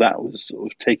rule? That was sort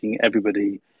of taking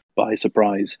everybody by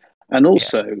surprise. And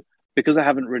also, because I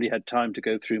haven't really had time to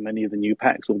go through many of the new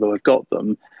packs, although I've got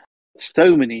them,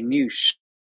 so many new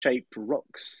shaped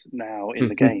rocks now in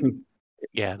the game.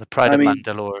 Yeah, the Pride of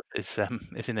Mandalore is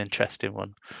an interesting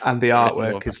one, and the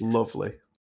artwork is lovely.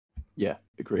 Yeah,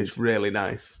 agreed. It's really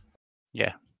nice.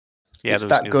 Yeah, it's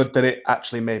that good that it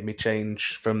actually made me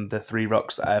change from the 3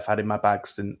 rocks that I've had in my bag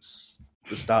since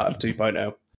the start of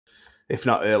 2.0, if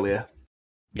not earlier.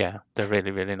 Yeah, they're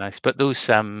really, really nice. But those,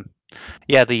 the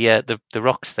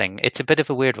rocks thing, it's a bit of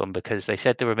a weird one, because they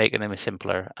said they were making them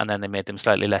simpler, and then they made them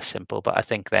slightly less simple. But I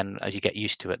think then, as you get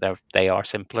used to it, they are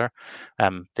simpler.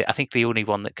 I think the only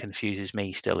one that confuses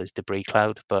me still is Debris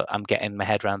Cloud, but I'm getting my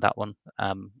head around that one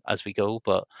as we go.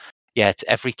 But yeah, it's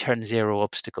every turn 0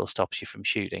 obstacle stops you from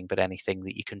shooting, but anything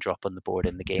that you can drop on the board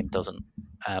in the game doesn't.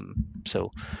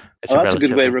 So it's that's a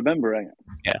good way of remembering it.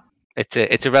 Yeah.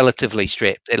 It's a relatively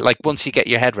once you get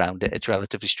your head around it, it's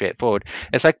relatively straightforward.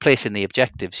 It's like placing the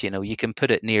objectives. You can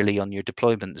put it nearly on your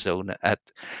deployment zone.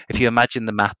 If you imagine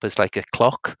the map as like a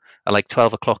clock, like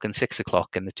 12 o'clock and 6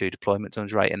 o'clock, and the 2 deployment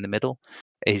zones right in the middle,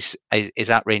 is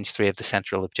at range 3 of the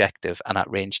central objective and at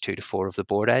range 2 to 4 of the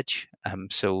board edge. At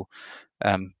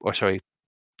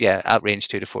range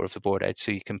 2 to 4 of the board edge.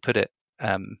 So you can put it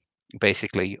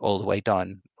basically all the way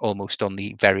down, almost on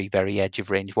the very, very edge of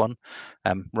range 1,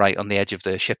 right on the edge of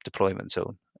the ship deployment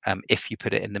zone, if you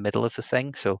put it in the middle of the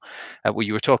thing. So when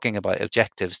you were talking about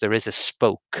objectives, there is a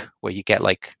spoke where you get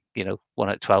 1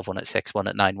 at 12, 1 at 6, 1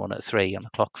 at 9, 1 at 3 on a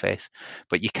clock face,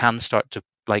 but you can start to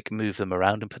move them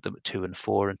around and put them at 2 and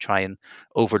 4 and try and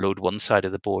overload one side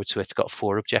of the board so it's got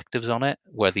 4 objectives on it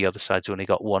where the other side's only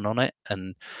got 1 on it,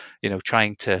 and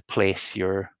trying to place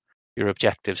your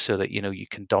objectives so that you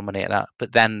can dominate that.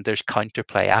 But then there's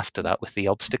counterplay after that with the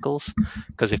obstacles,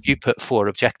 because if you put 4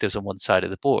 objectives on one side of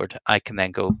the board, I can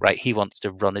then go, right, he wants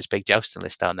to run his big jousting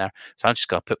list down there, so I'm just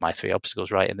going to put my 3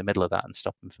 obstacles right in the middle of that and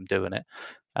stop him from doing it.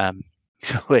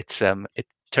 So it's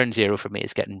turn 0 for me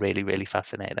is getting really, really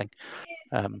fascinating.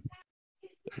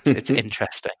 It's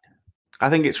interesting. I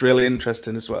think it's really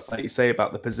interesting as well, like you say,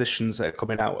 about the positions that are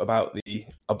coming out about the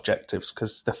objectives,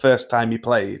 because the first time you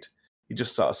played, you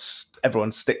just sort of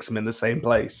everyone sticks them in the same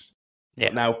place. Yeah.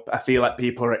 But now I feel like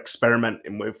people are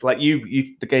experimenting with, like you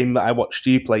the game that I watched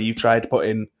you play, you tried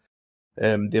putting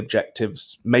the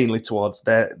objectives mainly towards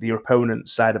your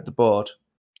opponent's side of the board.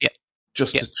 Yeah.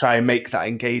 Just to try and make that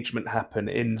engagement happen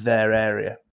in their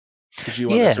area, because you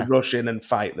wanted to rush in and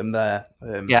fight them there.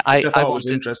 I thought it was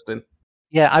interesting.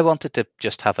 Yeah, I wanted to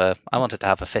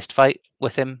have a fist fight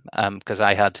with him, because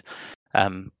I had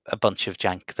a bunch of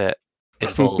jank that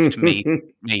involved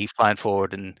me flying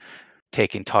forward and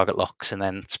taking target locks and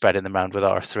then spreading them around with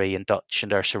R3 and Dutch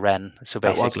and Ursa Wren. So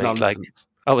basically,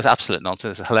 it was absolute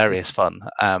nonsense. It's hilarious fun.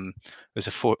 It was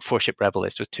a 4-ship rebel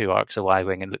list with 2 arcs, a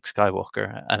Y-wing, and Luke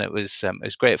Skywalker, and it was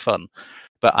great fun.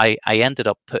 But I ended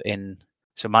up putting,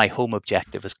 so my home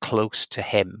objective as close to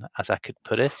him as I could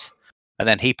put it, and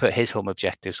then he put his home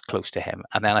objectives close to him,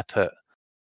 and then I put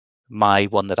my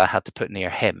one that I had to put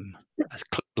near him as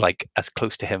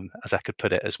close to him as I could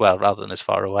put it as well, rather than as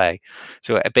far away.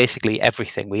 So basically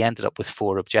everything, we ended up with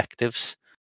 4 objectives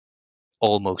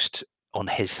almost on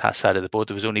his side of the board.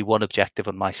 There was only 1 objective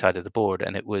on my side of the board,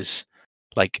 and it was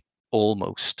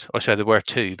almost, or sorry, there were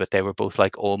 2, but they were both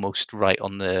almost right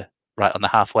on the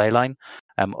halfway line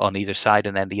on either side,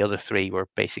 and then the other 3 were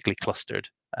basically clustered.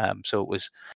 So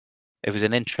it was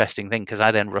an interesting thing, because I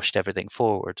then rushed everything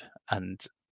forward, and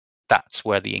that's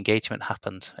where the engagement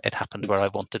happened. It happened where I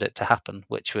wanted it to happen,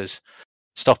 which was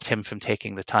stopped him from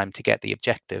taking the time to get the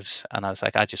objectives. And I was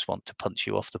like, I just want to punch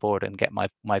you off the board and get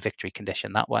my victory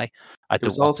condition that way. I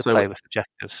don't want to play with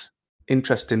objectives.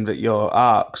 Interesting that your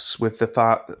arcs, with the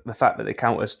fact that they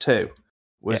count as 2,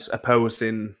 was opposed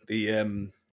in the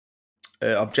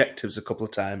objectives a couple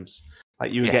of times.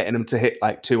 Like you were getting them to hit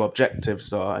like 2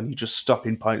 objectives, and you just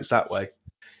stopping points that way.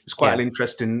 It was quite an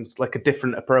interesting, like a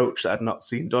different approach that I'd not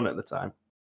seen done at the time.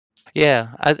 Yeah,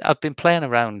 I've been playing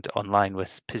around online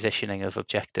with positioning of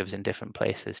objectives in different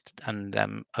places, and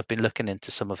I've been looking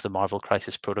into some of the Marvel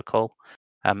Crisis Protocol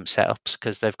setups,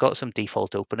 because they've got some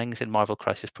default openings in Marvel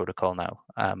Crisis Protocol now,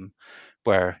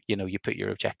 where you put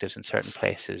your objectives in certain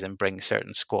places and bring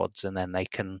certain squads, and then they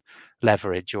can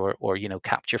leverage or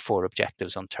capture 4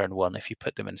 objectives on turn 1 if you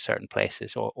put them in certain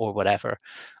places or whatever.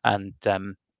 And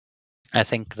I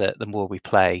think that the more we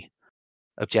play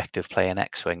objective play in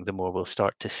X-Wing, the more we'll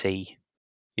start to see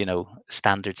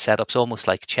standard setups, almost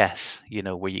like chess,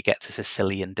 where you get to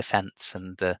Sicilian defense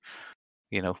and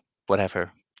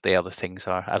whatever the other things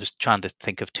are. I was trying to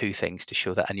think of 2 things to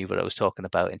show that I knew what I was talking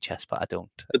about in chess, but I don't.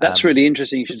 But that's really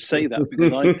interesting you should say that,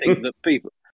 because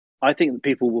I think that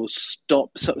people will stop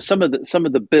some of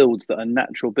the builds that are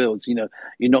natural builds. You're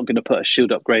not going to put a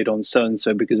shield upgrade on so and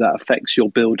so because that affects your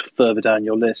build further down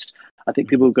your list. I think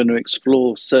people are going to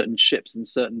explore certain ships and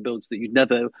certain builds that you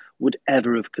never would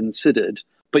ever have considered,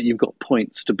 but you've got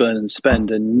points to burn and spend,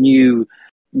 and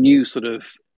new sort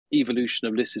of evolution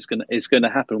of lists is going to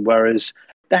happen. Whereas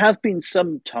there have been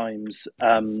some times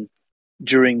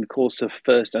during the course of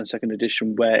first and second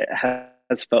edition where it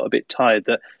has felt a bit tired,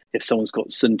 that if someone's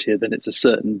got Suntir, then it's a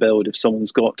certain build. If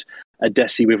someone's got a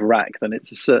Desi with Rack, then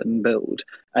it's a certain build.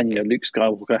 And Luke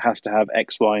Skywalker has to have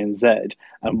X, Y, and Z.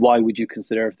 And why would you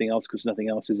consider everything else? Because nothing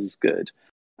else is as good.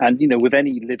 And with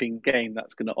any living game,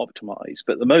 that's going to optimize.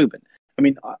 But at the moment, I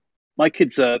mean, my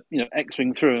kids are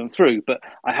X-Wing through and through, but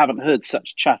I haven't heard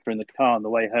such chatter in the car on the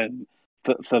way home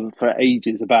for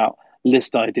ages about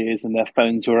list ideas, and their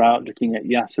phones were out looking at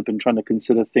Yasub and trying to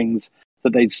consider things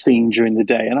that they'd seen during the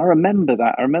day. And I remember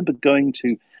that. I remember going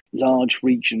to large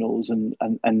regionals and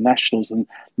nationals and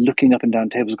looking up and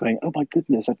down tables going, oh my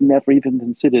goodness, I've never even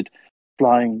considered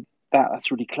flying that.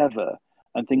 That's really clever,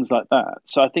 and things like that.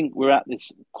 So I think we're at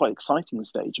this quite exciting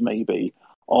stage maybe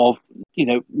of,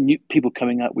 new people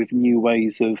coming up with new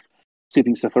ways of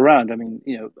sweeping stuff around. I mean,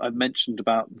 I've mentioned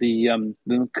about the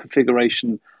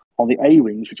configuration on the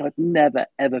A-wings, which I'd never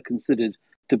ever considered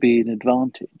to be an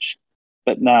advantage.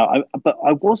 But now,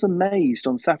 I was amazed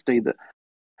on Saturday that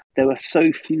there were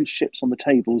so few ships on the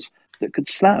tables that could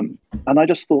slam, and I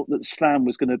just thought that slam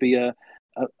was going to be a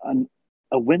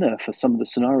winner for some of the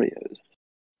scenarios.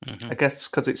 I guess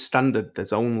because it's standard,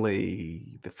 there's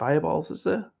only the fireballs, is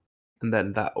there? And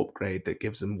then that upgrade that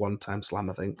gives them 1-time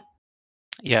slam, I think.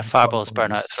 Yeah, fireballs,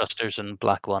 burnout thrusters, and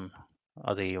black one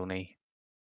are the only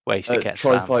ways to get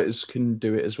slam. Tri-fighters can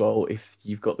do it as well if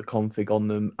you've got the config on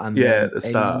them, and at the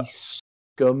start. Any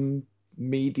scum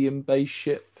medium base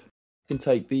ship can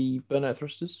take the burnout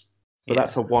thrusters. But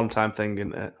that's a 1-time thing,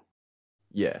 isn't it?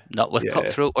 Yeah. Not with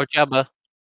Cutthroat or Jabba.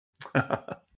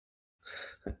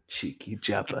 Cheeky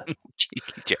Jabba.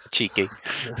 Cheeky.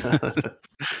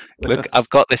 Look, I've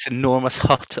got this enormous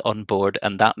hut on board,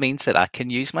 and that means that I can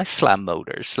use my slam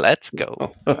motors. Let's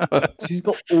go. She's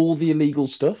got all the illegal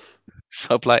stuff.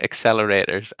 Sublight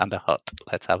accelerators and a hut.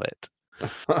 Let's have it.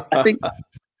 I think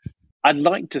I'd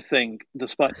like to think,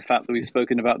 despite the fact that we've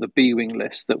spoken about the B-wing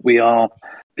list, that we are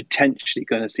potentially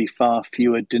going to see far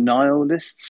fewer denial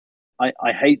lists.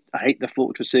 I hate the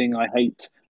fortressing.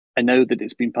 I know that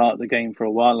it's been part of the game for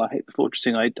a while. I hate the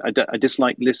fortressing. I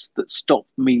dislike lists that stop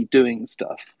me doing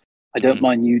stuff. I don't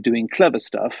mind you doing clever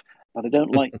stuff, but I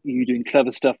don't like you doing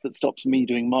clever stuff that stops me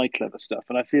doing my clever stuff.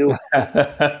 And I feel,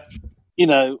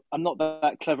 I'm not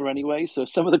that clever anyway, so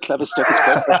some of the clever stuff is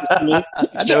quite precious to me.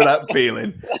 I know that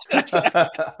feeling.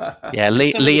 Yeah,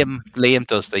 Liam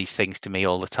does these things to me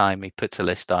all the time. He puts a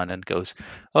list down and goes,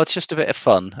 "Oh, it's just a bit of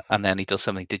fun," and then he does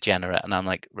something degenerate, and I'm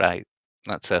like, "Right,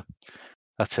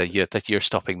 you're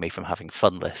stopping me from having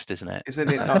fun list, isn't it?"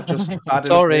 Isn't it not just bad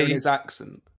Sorry. in his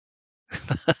accent?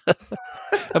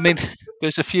 I mean,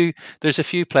 there's a few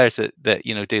players that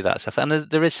do that stuff, and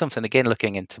there is something, again,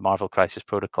 looking into Marvel Crisis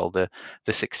Protocol, the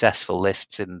successful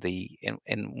lists in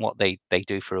what they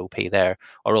do for OP there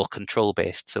are all control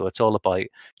based, so it's all about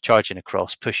charging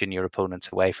across, pushing your opponents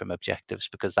away from objectives,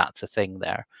 because that's a thing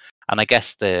there. And I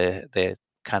guess the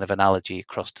kind of analogy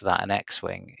across to that in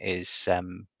X-Wing is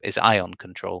ion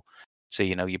control. So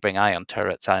you bring ion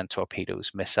turrets, ion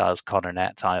torpedoes, missiles,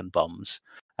 cornernets, ion bombs.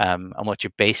 And what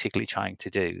you're basically trying to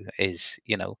do is,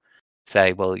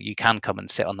 say, well, you can come and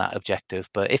sit on that objective,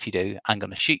 but if you do, I'm going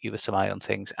to shoot you with some ion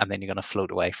things, and then you're going to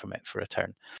float away from it for a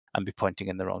turn and be pointing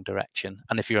in the wrong direction.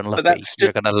 And if you're unlucky,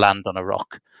 you're going to land on a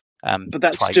rock. But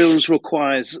that twice.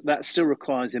 still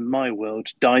requires in my world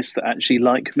dice that actually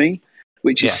like me,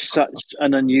 which is such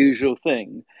an unusual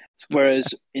thing.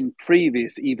 Whereas in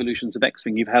previous evolutions of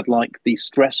X-Wing, you've had like the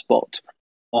stress bot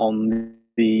on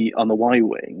the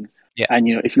Y-wing. Yeah. And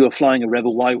if you were flying a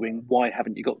Rebel Y-wing, why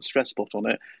haven't you got the stress bot on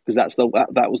it? Because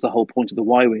that was the whole point of the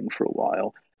Y-wing for a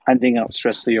while, handing out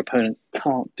stress so your opponent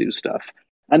can't do stuff.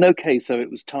 And okay, so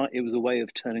it was a way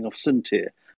of turning off Suntir,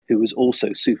 who was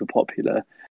also super popular.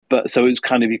 But so it was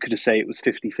kind of, you could say it was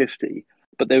 50-50.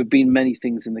 But there have been many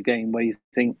things in the game where you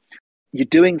think you're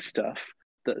doing stuff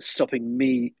that's stopping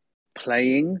me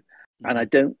playing, and I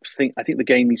think the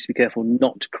game needs to be careful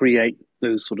not to create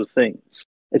those sort of things.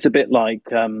 It's a bit like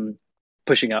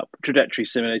pushing up Trajectory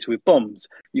Simulator with bombs.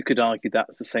 You could argue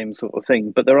that's the same sort of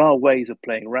thing, but there are ways of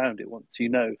playing around it once you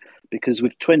know, because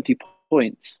with 20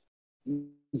 points,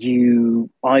 you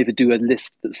either do a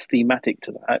list that's thematic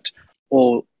to that,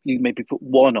 or you maybe put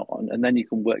one on, and then you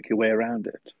can work your way around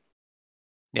it.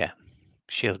 Yeah,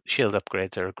 shield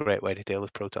upgrades are a great way to deal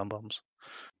with proton bombs.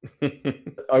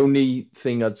 The only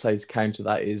thing I'd say to counter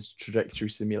that is Trajectory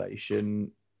Simulator,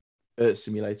 in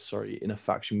a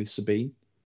faction with Sabine,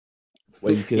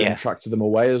 where you can then tractor them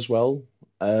away as well.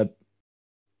 There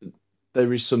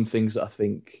is some things that I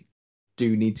think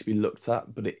do need to be looked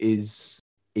at, but it is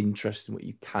interesting what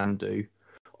you can do.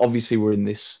 Obviously, we're in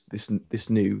this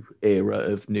new era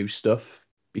of new stuff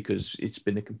because it's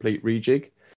been a complete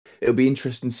rejig. It'll be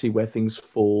interesting to see where things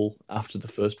fall after the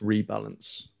first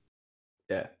rebalance.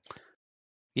 Yeah,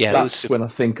 that's when I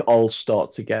think I'll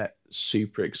start to get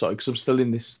super excited, because I'm still in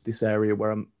this area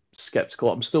where I'm skeptical.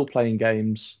 I'm still playing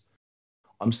games,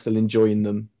 I'm still enjoying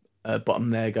them, but I'm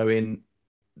there going,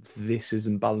 this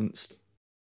isn't balanced.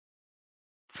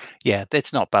 Yeah,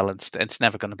 it's not balanced. It's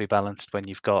never going to be balanced when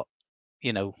you've got,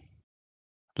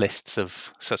 lists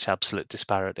of such absolute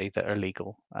disparity that are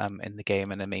legal in the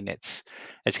game. And I mean, it's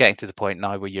getting to the point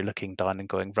now where you're looking down and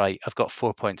going, right, I've got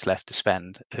 4 points left to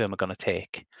spend. Who am I going to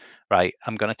take? Right,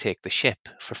 I'm going to take the ship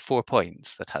for 4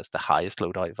 points that has the highest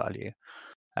loadout value,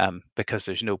 because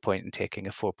there's no point in taking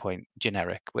a 4-point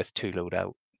generic with 2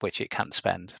 loadout, which it can't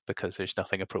spend because there's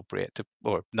nothing appropriate to,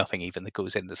 or nothing even that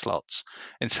goes in the slots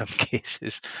in some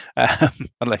cases,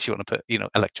 unless you want to put,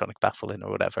 electronic baffle in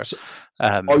or whatever. So,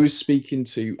 I was speaking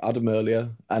to Adam earlier,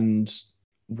 and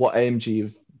what AMG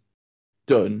have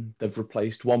done, they've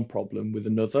replaced one problem with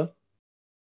another,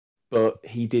 but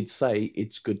he did say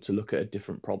it's good to look at a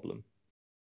different problem,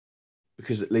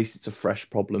 because at least it's a fresh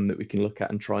problem that we can look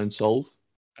at and try and solve,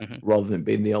 rather than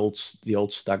being the old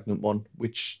stagnant one,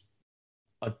 which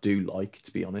I do like,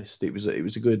 to be honest. It was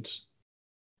a good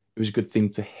thing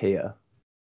to hear.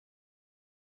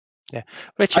 Yeah,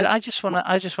 Richard, I just want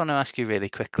to ask you really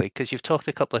quickly, because you've talked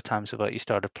a couple of times about you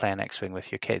started playing X-Wing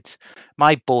with your kids.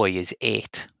 My boy is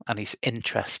 8 and he's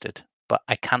interested, but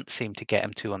I can't seem to get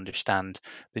him to understand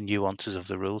the nuances of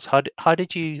the rules. How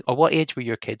did you, or what age were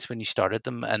your kids when you started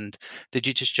them, and did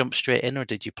you just jump straight in, or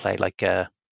did you play like an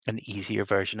easier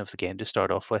version of the game to start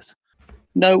off with?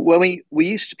 No, well, we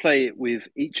used to play it with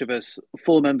each of us,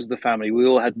 4 members of the family. We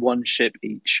all had one ship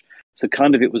each. So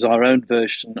kind of it was our own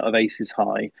version of Aces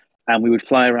High, and we would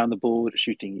fly around the board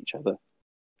shooting each other.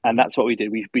 And that's what we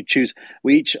did.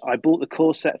 I bought the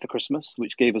core set for Christmas,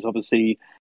 which gave us obviously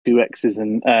 2 X's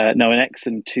and an X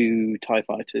and 2 TIE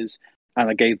fighters. And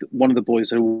I gave one of the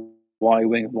boys a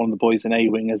Y-wing and one of the boys an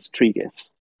A-wing as tree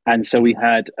gifts. And so we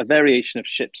had a variation of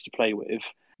ships to play with.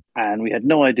 And we had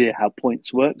no idea how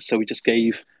points worked, so we just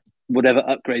gave whatever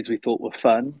upgrades we thought were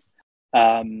fun.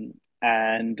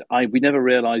 And we never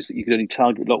realised that you could only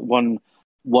target lock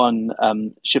one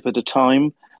ship at a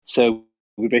time. So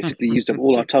we basically used up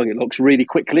all our target locks really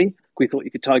quickly. We thought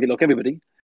you could target lock everybody,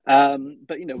 but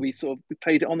we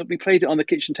played it on the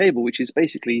kitchen table, which is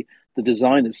basically, the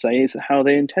designers say, is how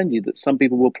they intended that some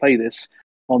people will play this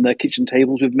on their kitchen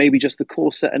tables with maybe just the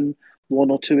core set and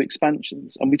 1 or 2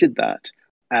 expansions, and we did that.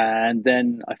 And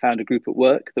then I found a group at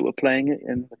work that were playing it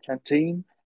in the canteen.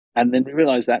 And then we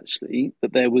realised actually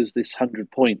that there was this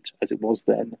 100-point, as it was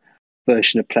then,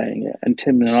 version of playing it. And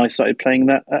Tim and I started playing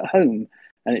that at home.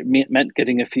 And it meant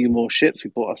getting a few more ships. We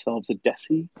bought ourselves a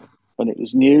Desi when it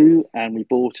was new. And we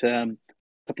bought a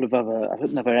couple of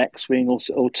another X-Wing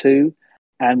or 2.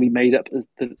 And we made up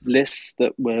the lists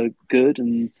that were good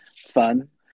and fun.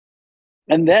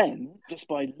 And then, just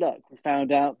by luck, we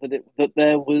found out that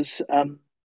there was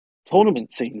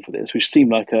tournament scene for this, which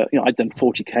seemed like I'd done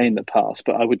 40k in the past,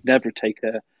 but I would never take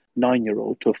a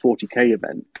 9-year-old to a 40k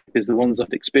event because the ones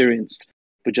I'd experienced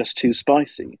were just too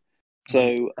spicy.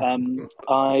 So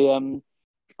I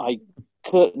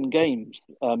Curtain Games,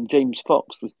 James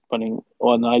Fox was running,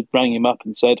 and I rang him up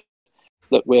and said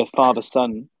that we're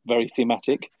father-son, very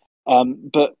thematic,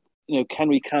 but can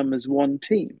we come as one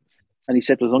team? And he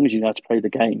said, well, as long as you know how to play the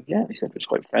game. Yeah, he said it was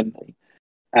quite friendly.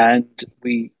 And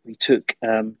we took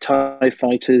TIE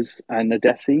Fighters and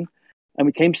Nadesi, and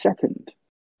we came second.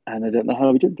 And I don't know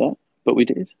how we did that, but we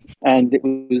did. And it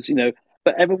was,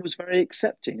 but everyone was very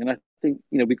accepting. And I think,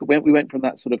 we went from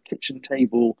that sort of kitchen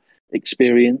table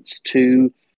experience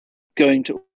to going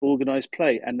to organized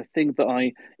play. And the thing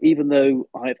that even though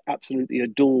I've absolutely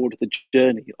adored the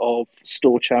journey of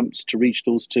store champs to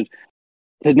regionals to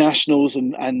the nationals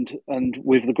and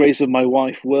with the grace of my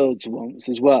wife, worlds once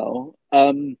as well,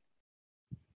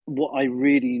 what I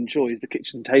really enjoy is the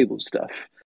kitchen table stuff,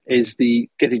 is the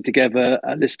getting together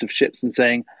a list of ships and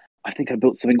saying, I think I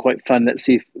built something quite fun. Let's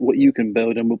see what you can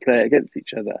build, and we'll play it against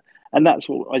each other. And that's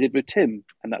what I did with Tim,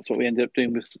 and that's what we ended up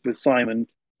doing with Simon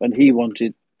when he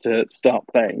wanted to start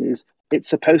playing. Is it's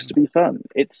supposed to be fun.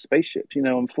 It's spaceships.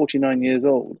 I'm 49 years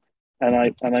old, and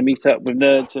I meet up with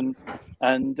nerds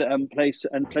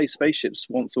and play spaceships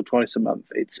once or twice a month.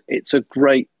 It's a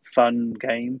great fun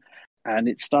game, and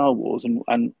it's Star Wars,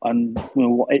 and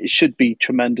it should be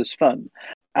tremendous fun.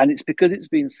 And it's because it's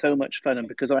been so much fun, and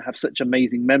because I have such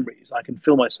amazing memories, I can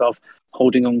feel myself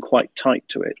holding on quite tight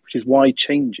to it, which is why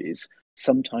changes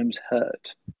sometimes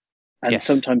hurt. And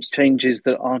sometimes changes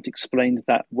that aren't explained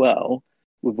that well,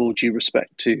 with all due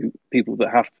respect to people that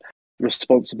have the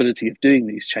responsibility of doing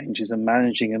these changes and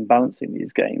managing and balancing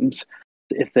these games,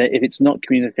 if it's not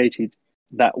communicated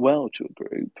that well to a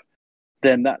group,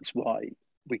 then that's why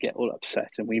we get all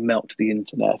upset and we melt the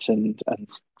internet and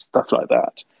stuff like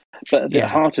that. But at the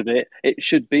heart of it, it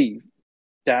should be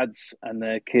dads and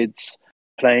their kids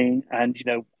playing. And,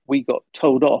 we got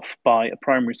told off by a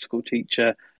primary school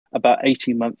teacher about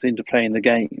 18 months into playing the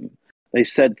game. They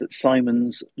said that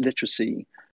Simon's literacy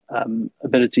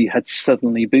ability had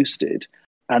suddenly boosted,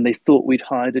 and they thought we'd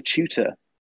hired a tutor.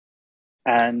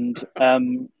 And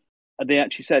they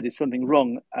actually said, is something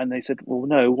wrong? And they said, well,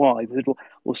 no, why? They said,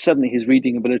 well, suddenly his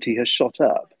reading ability has shot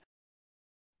up.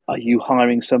 Are you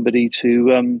hiring somebody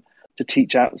to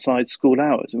teach outside school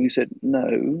hours? And we said,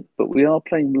 no, but we are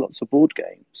playing lots of board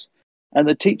games. And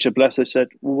the teacher, bless her, said,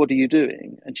 well, what are you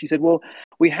doing? And she said, well,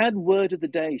 we had word of the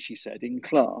day, she said, in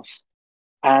class.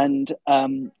 And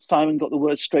Simon got the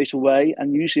word straight away.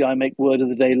 And usually I make word of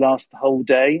the day last the whole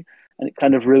day. And it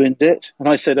kind of ruined it. And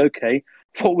I said, okay,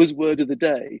 what was word of the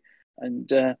day? And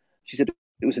she said,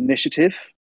 it was initiative.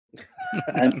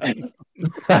 and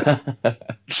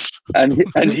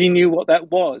he knew what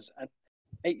that was. And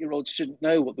 8-year-olds shouldn't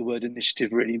know what the word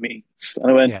initiative really means.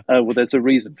 And I went, oh, well, there's a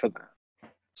reason for that.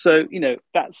 So,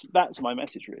 that's my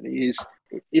message really,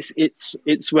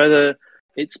 it's whether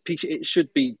it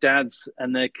should be dads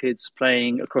and their kids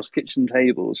playing across kitchen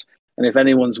tables. And if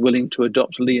anyone's willing to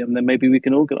adopt Liam, then maybe we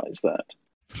can organise that.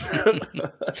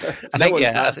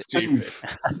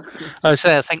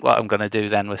 I think what I'm going to do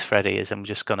then with Freddie is I'm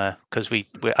just going to, because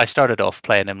I started off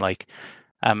playing him like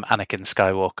Anakin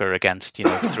Skywalker against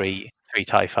three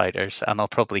TIE fighters, and I'll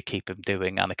probably keep him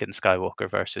doing Anakin Skywalker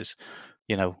versus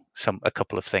a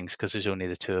couple of things, because there's only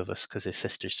the two of us, because his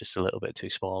sister's just a little bit too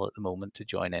small at the moment to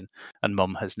join in, and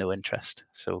Mum has no interest.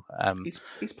 So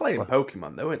he's playing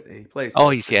Pokemon though, isn't he? He plays.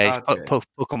 He's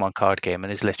Pokemon card game,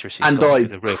 and his literacy. And I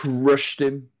crushed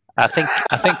him. I think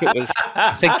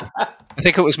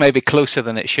it was maybe closer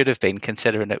than it should have been,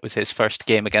 considering it was his first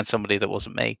game against somebody that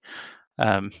wasn't me.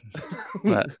 But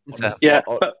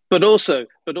also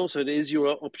it is your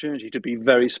opportunity to be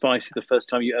very spicy the first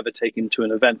time you ever take him to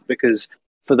an event, because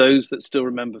for those that still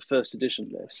remember first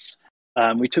edition lists,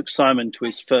 we took Simon to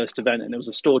his first event, and it was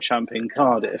a store champ in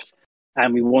Cardiff,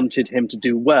 and we wanted him to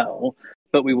do well,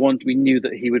 but we knew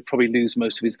that he would probably lose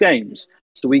most of his games,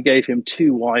 so we gave him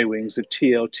 2 Y-wings with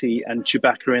TLT and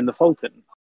Chewbacca in the Falcon,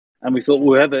 and we thought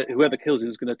whoever kills him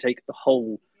is going to take the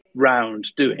whole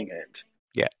round doing it.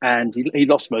 Yeah, and he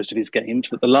lost most of his games,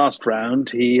 but the last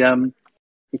round he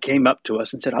came up to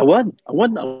us and said, "I won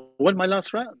my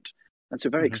last round." And so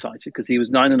very excited, because he was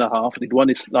 9.5 and he'd won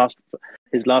his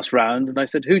last round. And I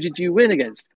said, "Who did you win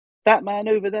against?" "That man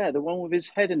over there, the one with his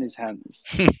head in his hands."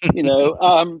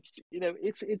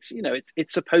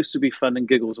 It's supposed to be fun and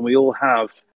giggles, and we all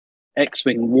have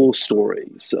X-Wing war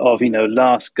stories of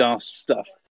last gasp stuff.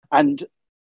 And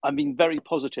I'm being very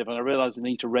positive, and I realise I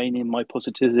need to rein in my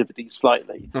positivity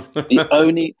slightly. The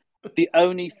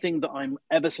only thing that I'm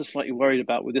ever so slightly worried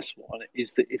about with this one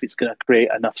is that if it's going to create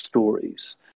enough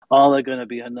stories. Are there going to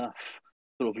be enough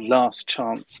sort of last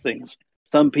chance things.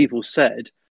 Some people said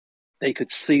they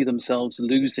could see themselves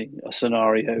losing a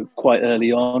scenario quite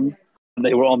early on, and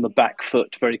they were on the back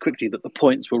foot very quickly, that the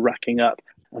points were racking up,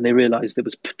 and they realised there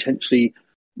was potentially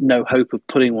no hope of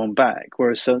putting one back.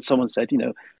 Whereas someone said,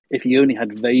 if you only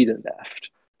had Vader left,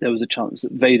 there was a chance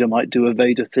that Vader might do a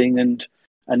Vader thing and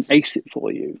ace it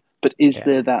for you. But is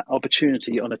there that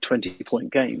opportunity on a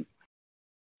 20-point game?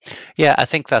 Yeah, I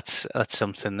think that's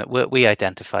something that we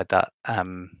identified that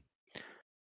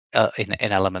in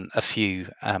Element a few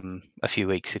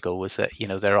weeks ago, was that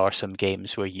there are some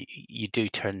games where you do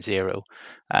turn 0,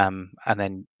 and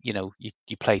then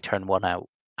you play turn 1 out,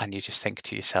 and you just think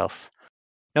to yourself,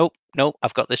 nope,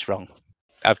 I've got this wrong.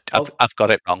 I've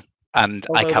got it wrong, and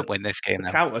I can't win this game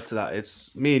now. Counter to that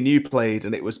is me and you played,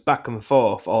 and it was back and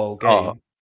forth all game.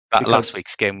 That last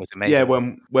week's game was amazing. Yeah,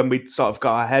 when we sort of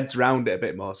got our heads around it a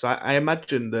bit more. So I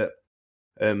imagine that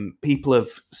people of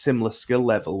similar skill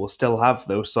level will still have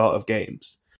those sort of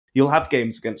games. You'll have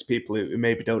games against people who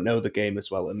maybe don't know the game as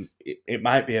well, and it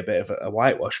might be a bit of a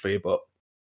whitewash for you, but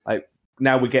like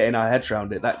now we're getting our heads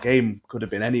around it. That game could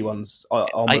have been anyone's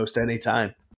almost any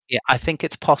time. Yeah, I think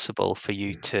it's possible for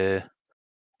you to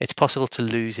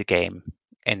lose a game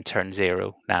in turn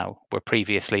 0 now, where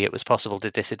previously it was possible to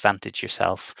disadvantage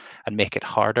yourself and make it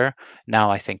harder.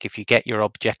 Now I think if you get your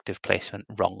objective placement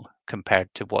wrong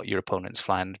compared to what your opponent's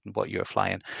flying and what you're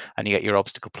flying, and you get your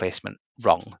obstacle placement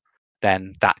wrong,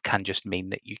 then that can just mean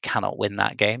that you cannot win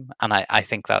that game. And I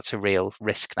think that's a real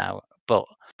risk now. But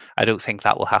I don't think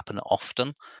that will happen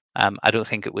often. I don't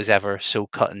think it was ever so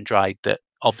cut and dried that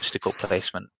obstacle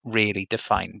placement really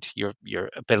defined your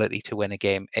ability to win a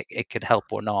game. It could help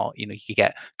or not. You could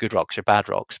get good rocks or bad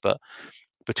rocks, but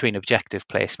between objective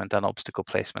placement and obstacle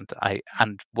placement,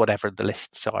 and whatever the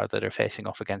lists are that are facing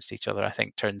off against each other, I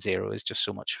think turn 0 is just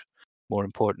so much more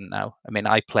important now. I mean,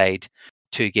 I played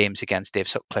 2 games against Dave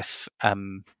Sutcliffe,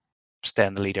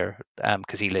 staying the leader,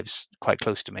 because he lives quite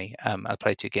close to me. I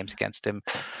played 2 games against him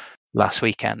last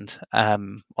weekend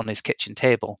on his kitchen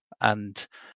table, and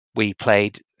we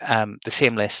played the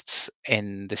same lists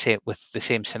with the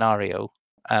same scenario,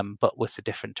 but with a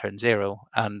different turn 0.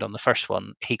 And on the first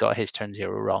one, he got his turn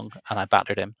 0 wrong, and I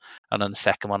battered him. And on the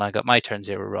second one, I got my turn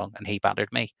 0 wrong, and he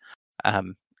battered me.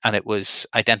 And it was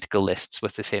identical lists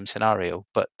with the same scenario,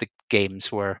 but the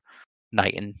games were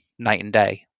night and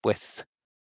day with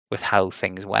how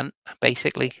things went,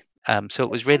 basically. So it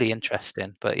was really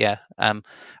interesting. But yeah, and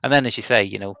then as you say,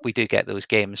 we do get those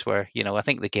games where, I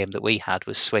think the game that we had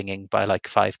was swinging by like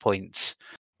 5 points.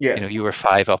 Yeah. You were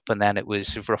 5 up, and then it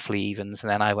was roughly evens,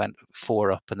 and then I went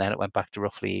 4 up, and then it went back to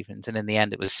roughly evens, and in the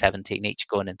end it was 17 each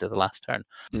going into the last turn.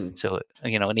 So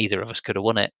and neither of us could have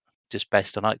won it just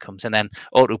based on outcomes. And then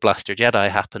Auto Blaster Jedi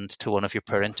happened to one of your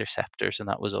per interceptors, and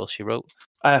that was all she wrote.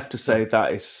 I have to say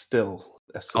that is still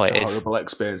such a horrible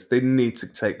experience. They need to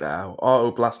take that out.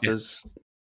 Auto Blasters,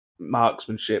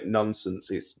 marksmanship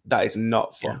nonsense. That is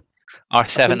not fun. Yeah.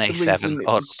 R7A7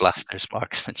 Auto Blasters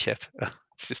marksmanship. I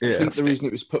think the reason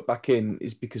it was put back in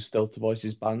is because stealth device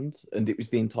is banned, and it was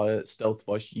the entire stealth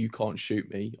device. You can't shoot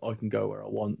me. I can go where I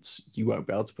want. You won't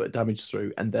be able to put damage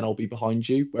through, and then I'll be behind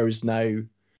you. Whereas now,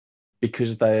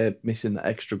 because they're missing the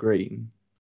extra green,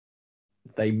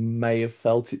 they may have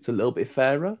felt it's a little bit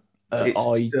fairer.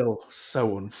 It's still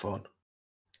so unfun.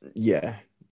 Yeah,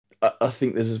 I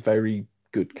think there's a very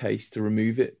good case to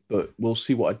remove it, but we'll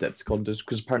see what Adepticon does,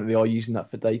 because apparently they are using that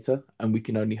for data, and we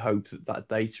can only hope that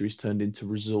data is turned into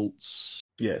results.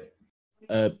 Yeah,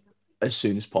 as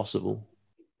soon as possible.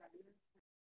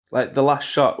 Like the last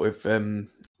shot with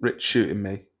Rich shooting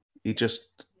me, he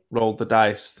just rolled the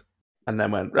dice and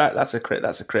then went, right, that's a crit,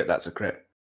 that's a crit, that's a crit.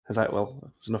 I was like, well,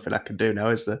 there's nothing I can do now,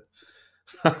 is there?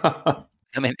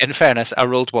 I mean, in fairness, I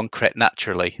rolled 1 crit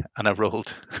naturally, and I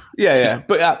rolled. Yeah.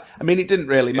 But I mean, it didn't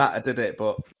really matter, did it?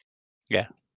 But yeah,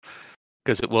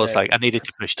 because it was like I needed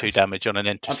to push 2 damage on an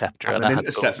interceptor, and I had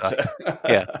bullseye.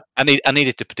 Yeah, I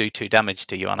needed to do 2 damage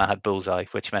to you, and I had bullseye,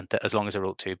 which meant that as long as I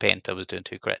rolled 2 paint, I was doing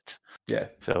 2 crits. Yeah,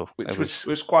 so which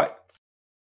was quite.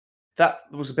 That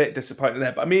was a bit disappointing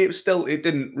there, but I mean, it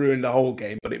didn't ruin the whole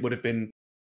game, but it would have been.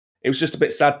 It was just a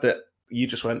bit sad that you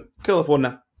just went, cool, I've won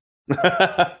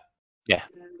now.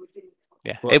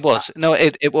 Yeah, it was. No,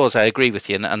 it was. I agree with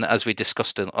you. And as we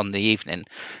discussed on the evening,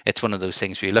 it's one of those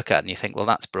things where you look at and you think, well,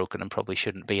 that's broken and probably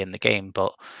shouldn't be in the game.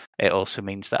 But it also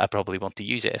means that I probably want to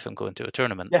use it if I'm going to a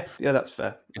tournament. Yeah, that's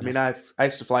fair. I mean, I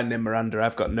used to fly Nim Miranda.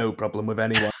 I've got no problem with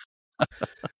anyone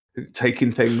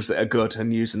taking things that are good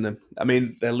and using them. I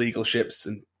mean, they're legal ships,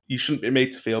 and you shouldn't be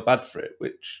made to feel bad for it,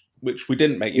 which we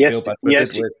didn't make you feel bad for.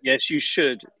 Yes, you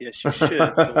should. Yes, you should.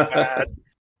 Feel bad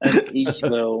and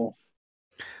evil.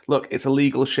 Look, it's a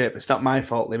legal ship. It's not my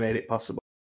fault they made it possible.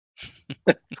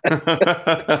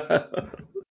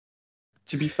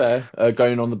 To be fair,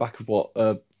 going on the back of what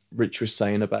Rich was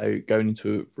saying about going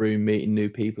into a room, meeting new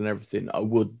people and everything, I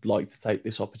would like to take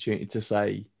this opportunity to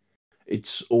say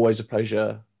it's always a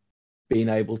pleasure being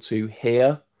able to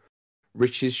hear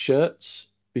Rich's shirts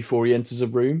before he enters a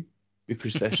room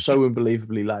because they're so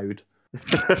unbelievably loud.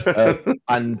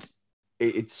 And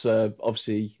it's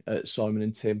obviously Simon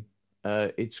and Tim.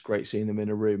 It's great seeing them in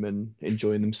a room and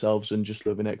enjoying themselves and just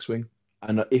loving X-Wing.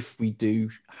 And if we do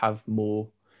have more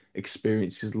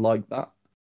experiences like that,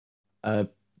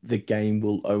 the game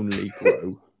will only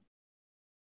grow.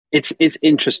 It's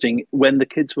interesting when the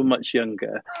kids were much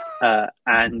younger,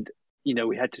 and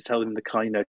we had to tell them the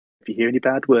kind of, if you hear any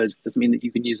bad words, doesn't mean that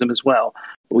you can use them as well.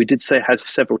 But we did say had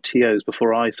several TOs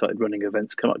before I started running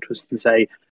events come up to us and say,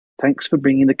 "Thanks for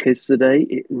bringing the kids today.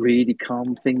 It really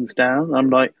calmed things down." I'm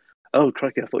like, "Oh,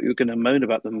 crikey, I thought you were going to moan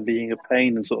about them being a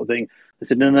pain and sort of thing." I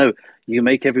said, "No, you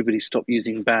make everybody stop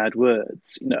using bad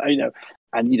words."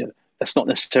 And that's not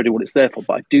necessarily what it's there for.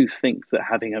 But I do think that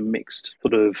having a mixed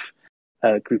sort of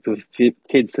group of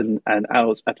kids and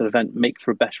adults at an event make for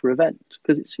a better event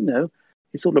because it's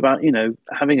it's all about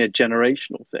having a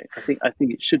generational thing. I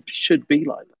think it should be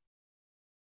like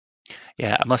that.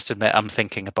 Yeah, I must admit, I'm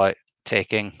thinking about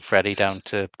taking Freddie down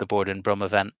to the Board and Brum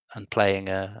event and playing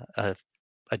a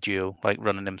duo, like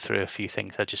running him through a few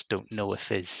things. I just don't know if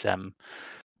his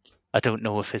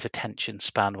attention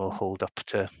span will hold up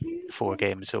to 4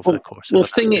 games over the course of the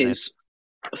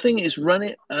thing is, run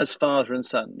it as father and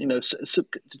son. So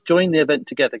join the event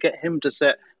together. Get him to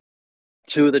set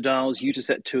 2 of the dials, you to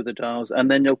set 2 of the dials, and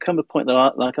then there'll come a point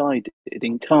that like I did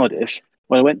in Cardiff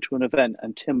when I went to an event,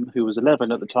 and Tim, who was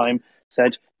 11 at the time,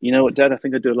 said, "You know what, Dad? I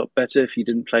think I'd do a lot better if you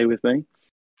didn't play with me."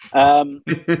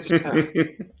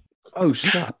 Oh,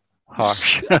 snap!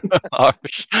 Harsh.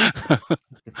 Harsh.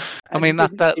 I mean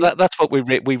that's what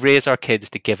we raise our kids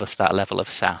to give us that level of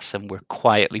sass, and we're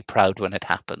quietly proud when it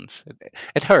happens.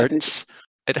 It hurts.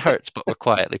 It hurts, but we're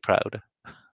quietly proud.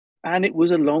 And it was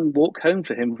a long walk home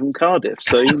for him from Cardiff,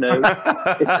 so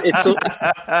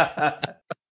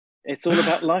it's all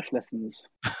about life lessons.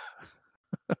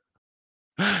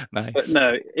 Nice. But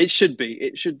no, it should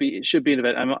be an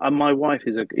event. And my wife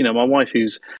is my wife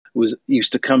was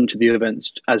used to come to the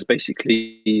events as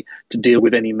basically to deal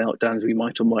with any meltdowns we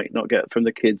might or might not get from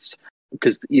the kids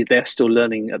because they're still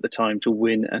learning at the time to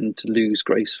win and to lose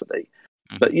gracefully.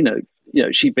 Mm-hmm.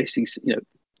 But she basically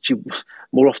she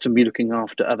more often be looking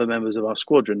after other members of our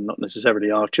squadron, not necessarily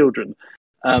our children.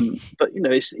 But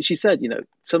she said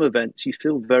some events you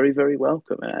feel very, very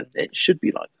welcome, and it should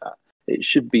be like that. It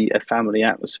should be a family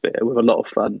atmosphere with a lot of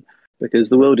fun because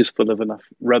the world is full of enough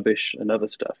rubbish and other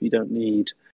stuff. You don't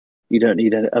need any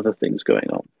other things going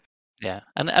on. Yeah,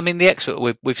 and I mean the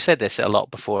X-Wing. We've said this a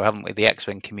lot before, haven't we? The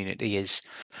X-Wing community is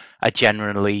a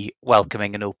generally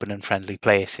welcoming and open and friendly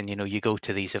place, and you go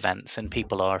to these events and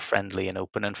people are friendly and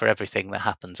open. And for everything that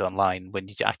happens online, when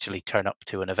you actually turn up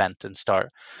to an event and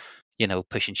start,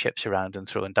 pushing ships around and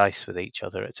throwing dice with each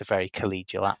other, it's a very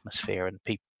collegial atmosphere, and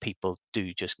people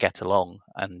do just get along.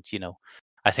 And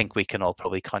I think we can all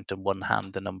probably count on one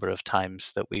hand the number of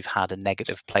times that we've had a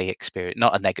negative play experience,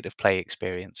 not a negative play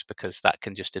experience, because that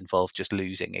can just involve just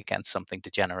losing against something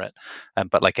degenerate,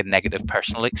 but like a negative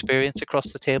personal experience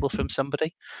across the table from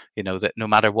somebody, that no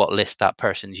matter what list that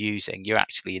person's using, you're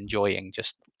actually enjoying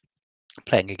just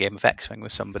playing a game of X-Wing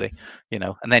with somebody,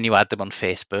 and then you add them on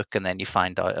Facebook and then you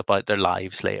find out about their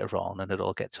lives later on and it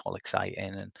all gets all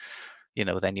exciting and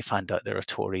then you find out they're a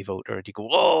Tory voter and you go,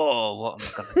 "Whoa, what am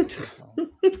I going to do?"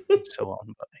 and so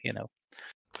on. But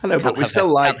I know, but we still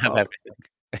like have everything.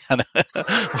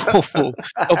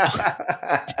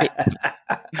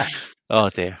 Oh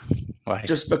dear. Right.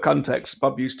 Just for context,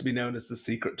 Bob used to be known as the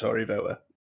secret Tory voter.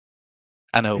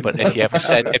 I know, but if you ever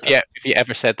said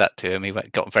that to him, he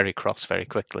got very cross very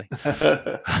quickly.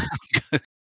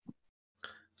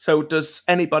 So, does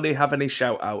anybody have any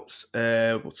shout outs?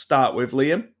 We'll start with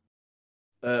Liam.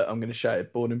 I'm going to shout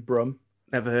at Board and Brum.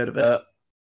 Never heard of it.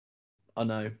 I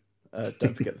know.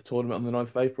 Don't forget the tournament on the 9th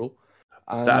of April.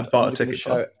 And that I bought a ticket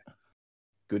for.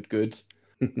 Good.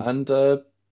 And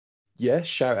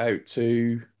shout out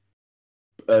to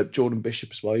Jordan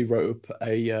Bishop as well. He wrote up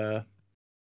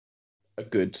a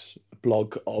good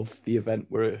blog of the event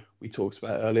where we talked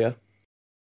about earlier.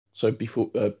 So be sure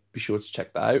to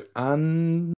check that out.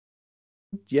 And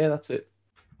yeah, that's it.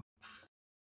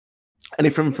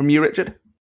 Anything from you, Richard?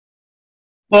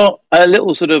 Well, a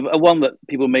little sort of a one that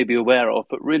people may be aware of,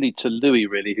 but really to Louis,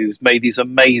 who's made these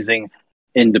amazing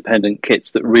independent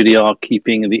kits that really are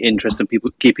keeping the interest and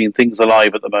people keeping things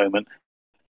alive at the moment.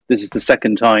 this is the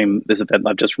second time this event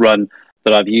I've just run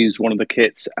that I've used one of the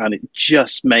kits, and it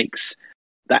just makes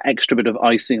that extra bit of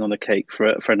icing on the cake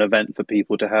for an event, for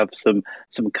people to have some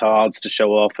cards to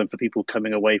show off, and for people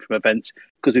coming away from events,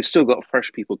 because we've still got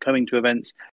fresh people coming to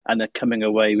events and they're coming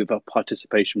away with a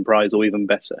participation prize or even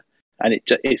better, and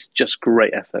it's just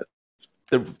great effort.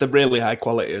 They're really high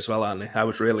quality as well, aren't they? I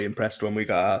was really impressed when we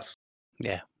got ours.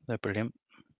 Yeah, they're brilliant.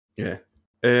 Yeah.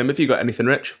 Have you got anything,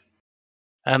 Rich?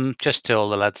 Just to all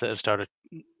the lads that have started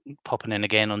popping in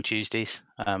again on Tuesdays.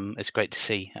 It's great to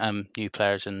see new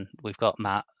players, and we've got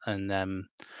Matt and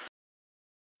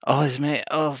his mate.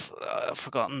 I've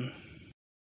forgotten.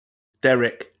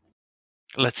 Derek.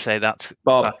 Let's say that's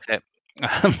Bob. That's it.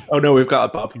 Oh no, we've got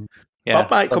a Bob. Yeah,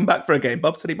 Bob might come back for a game.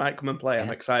 Bob said he might come and play.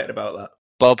 I'm excited about that.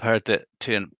 Bob heard that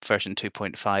version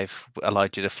 2.5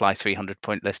 allowed you to fly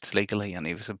 300-point lists legally, and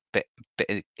he was a bit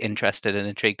interested and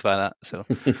intrigued by that. So,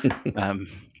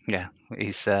 yeah,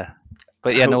 he's.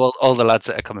 But yeah, no, all the lads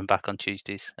that are coming back on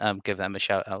Tuesdays, give them a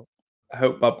shout out. I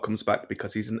hope Bob comes back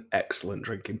because he's an excellent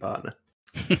drinking partner.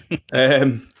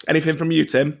 Anything from you,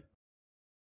 Tim?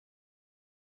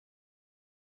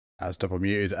 I was double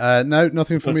muted. No,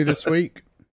 nothing for me this week.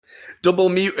 Double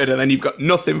muted, and then you've got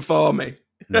nothing for me.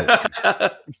 No.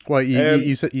 Well,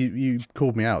 you said you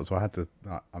called me out, so I had to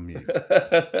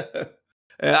unmute.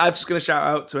 I'm just going to shout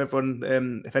out to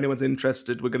everyone. If anyone's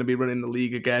interested, we're going to be running the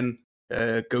league again.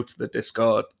 Go to the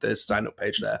Discord. There's a sign-up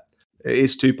page there. It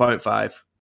is 2.5.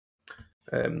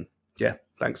 Yeah,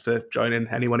 thanks for joining,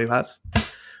 anyone who has.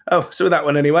 Oh, so with that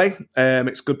one anyway,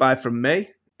 it's goodbye from me.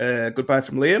 Goodbye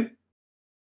from Liam.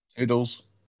 Toodles.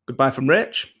 Goodbye from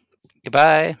Rich.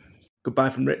 Goodbye.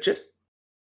 Goodbye from Richard.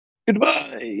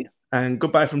 Goodbye. And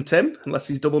goodbye from Tim, unless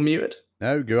he's double muted.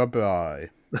 No, goodbye.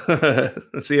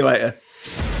 See you later.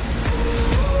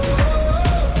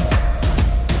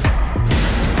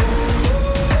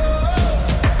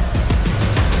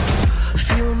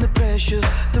 Feeling the pressure,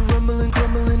 the rumbling,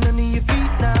 crumbling under your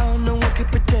feet now. No one can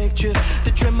protect you.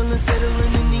 The trembling,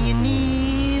 settling into your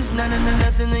knees. Nah,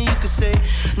 nothing that you could say.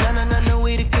 Nah, no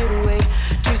way to get away.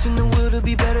 Chasing the will to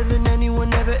be better than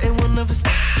anyone ever, and we'll never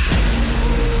stop.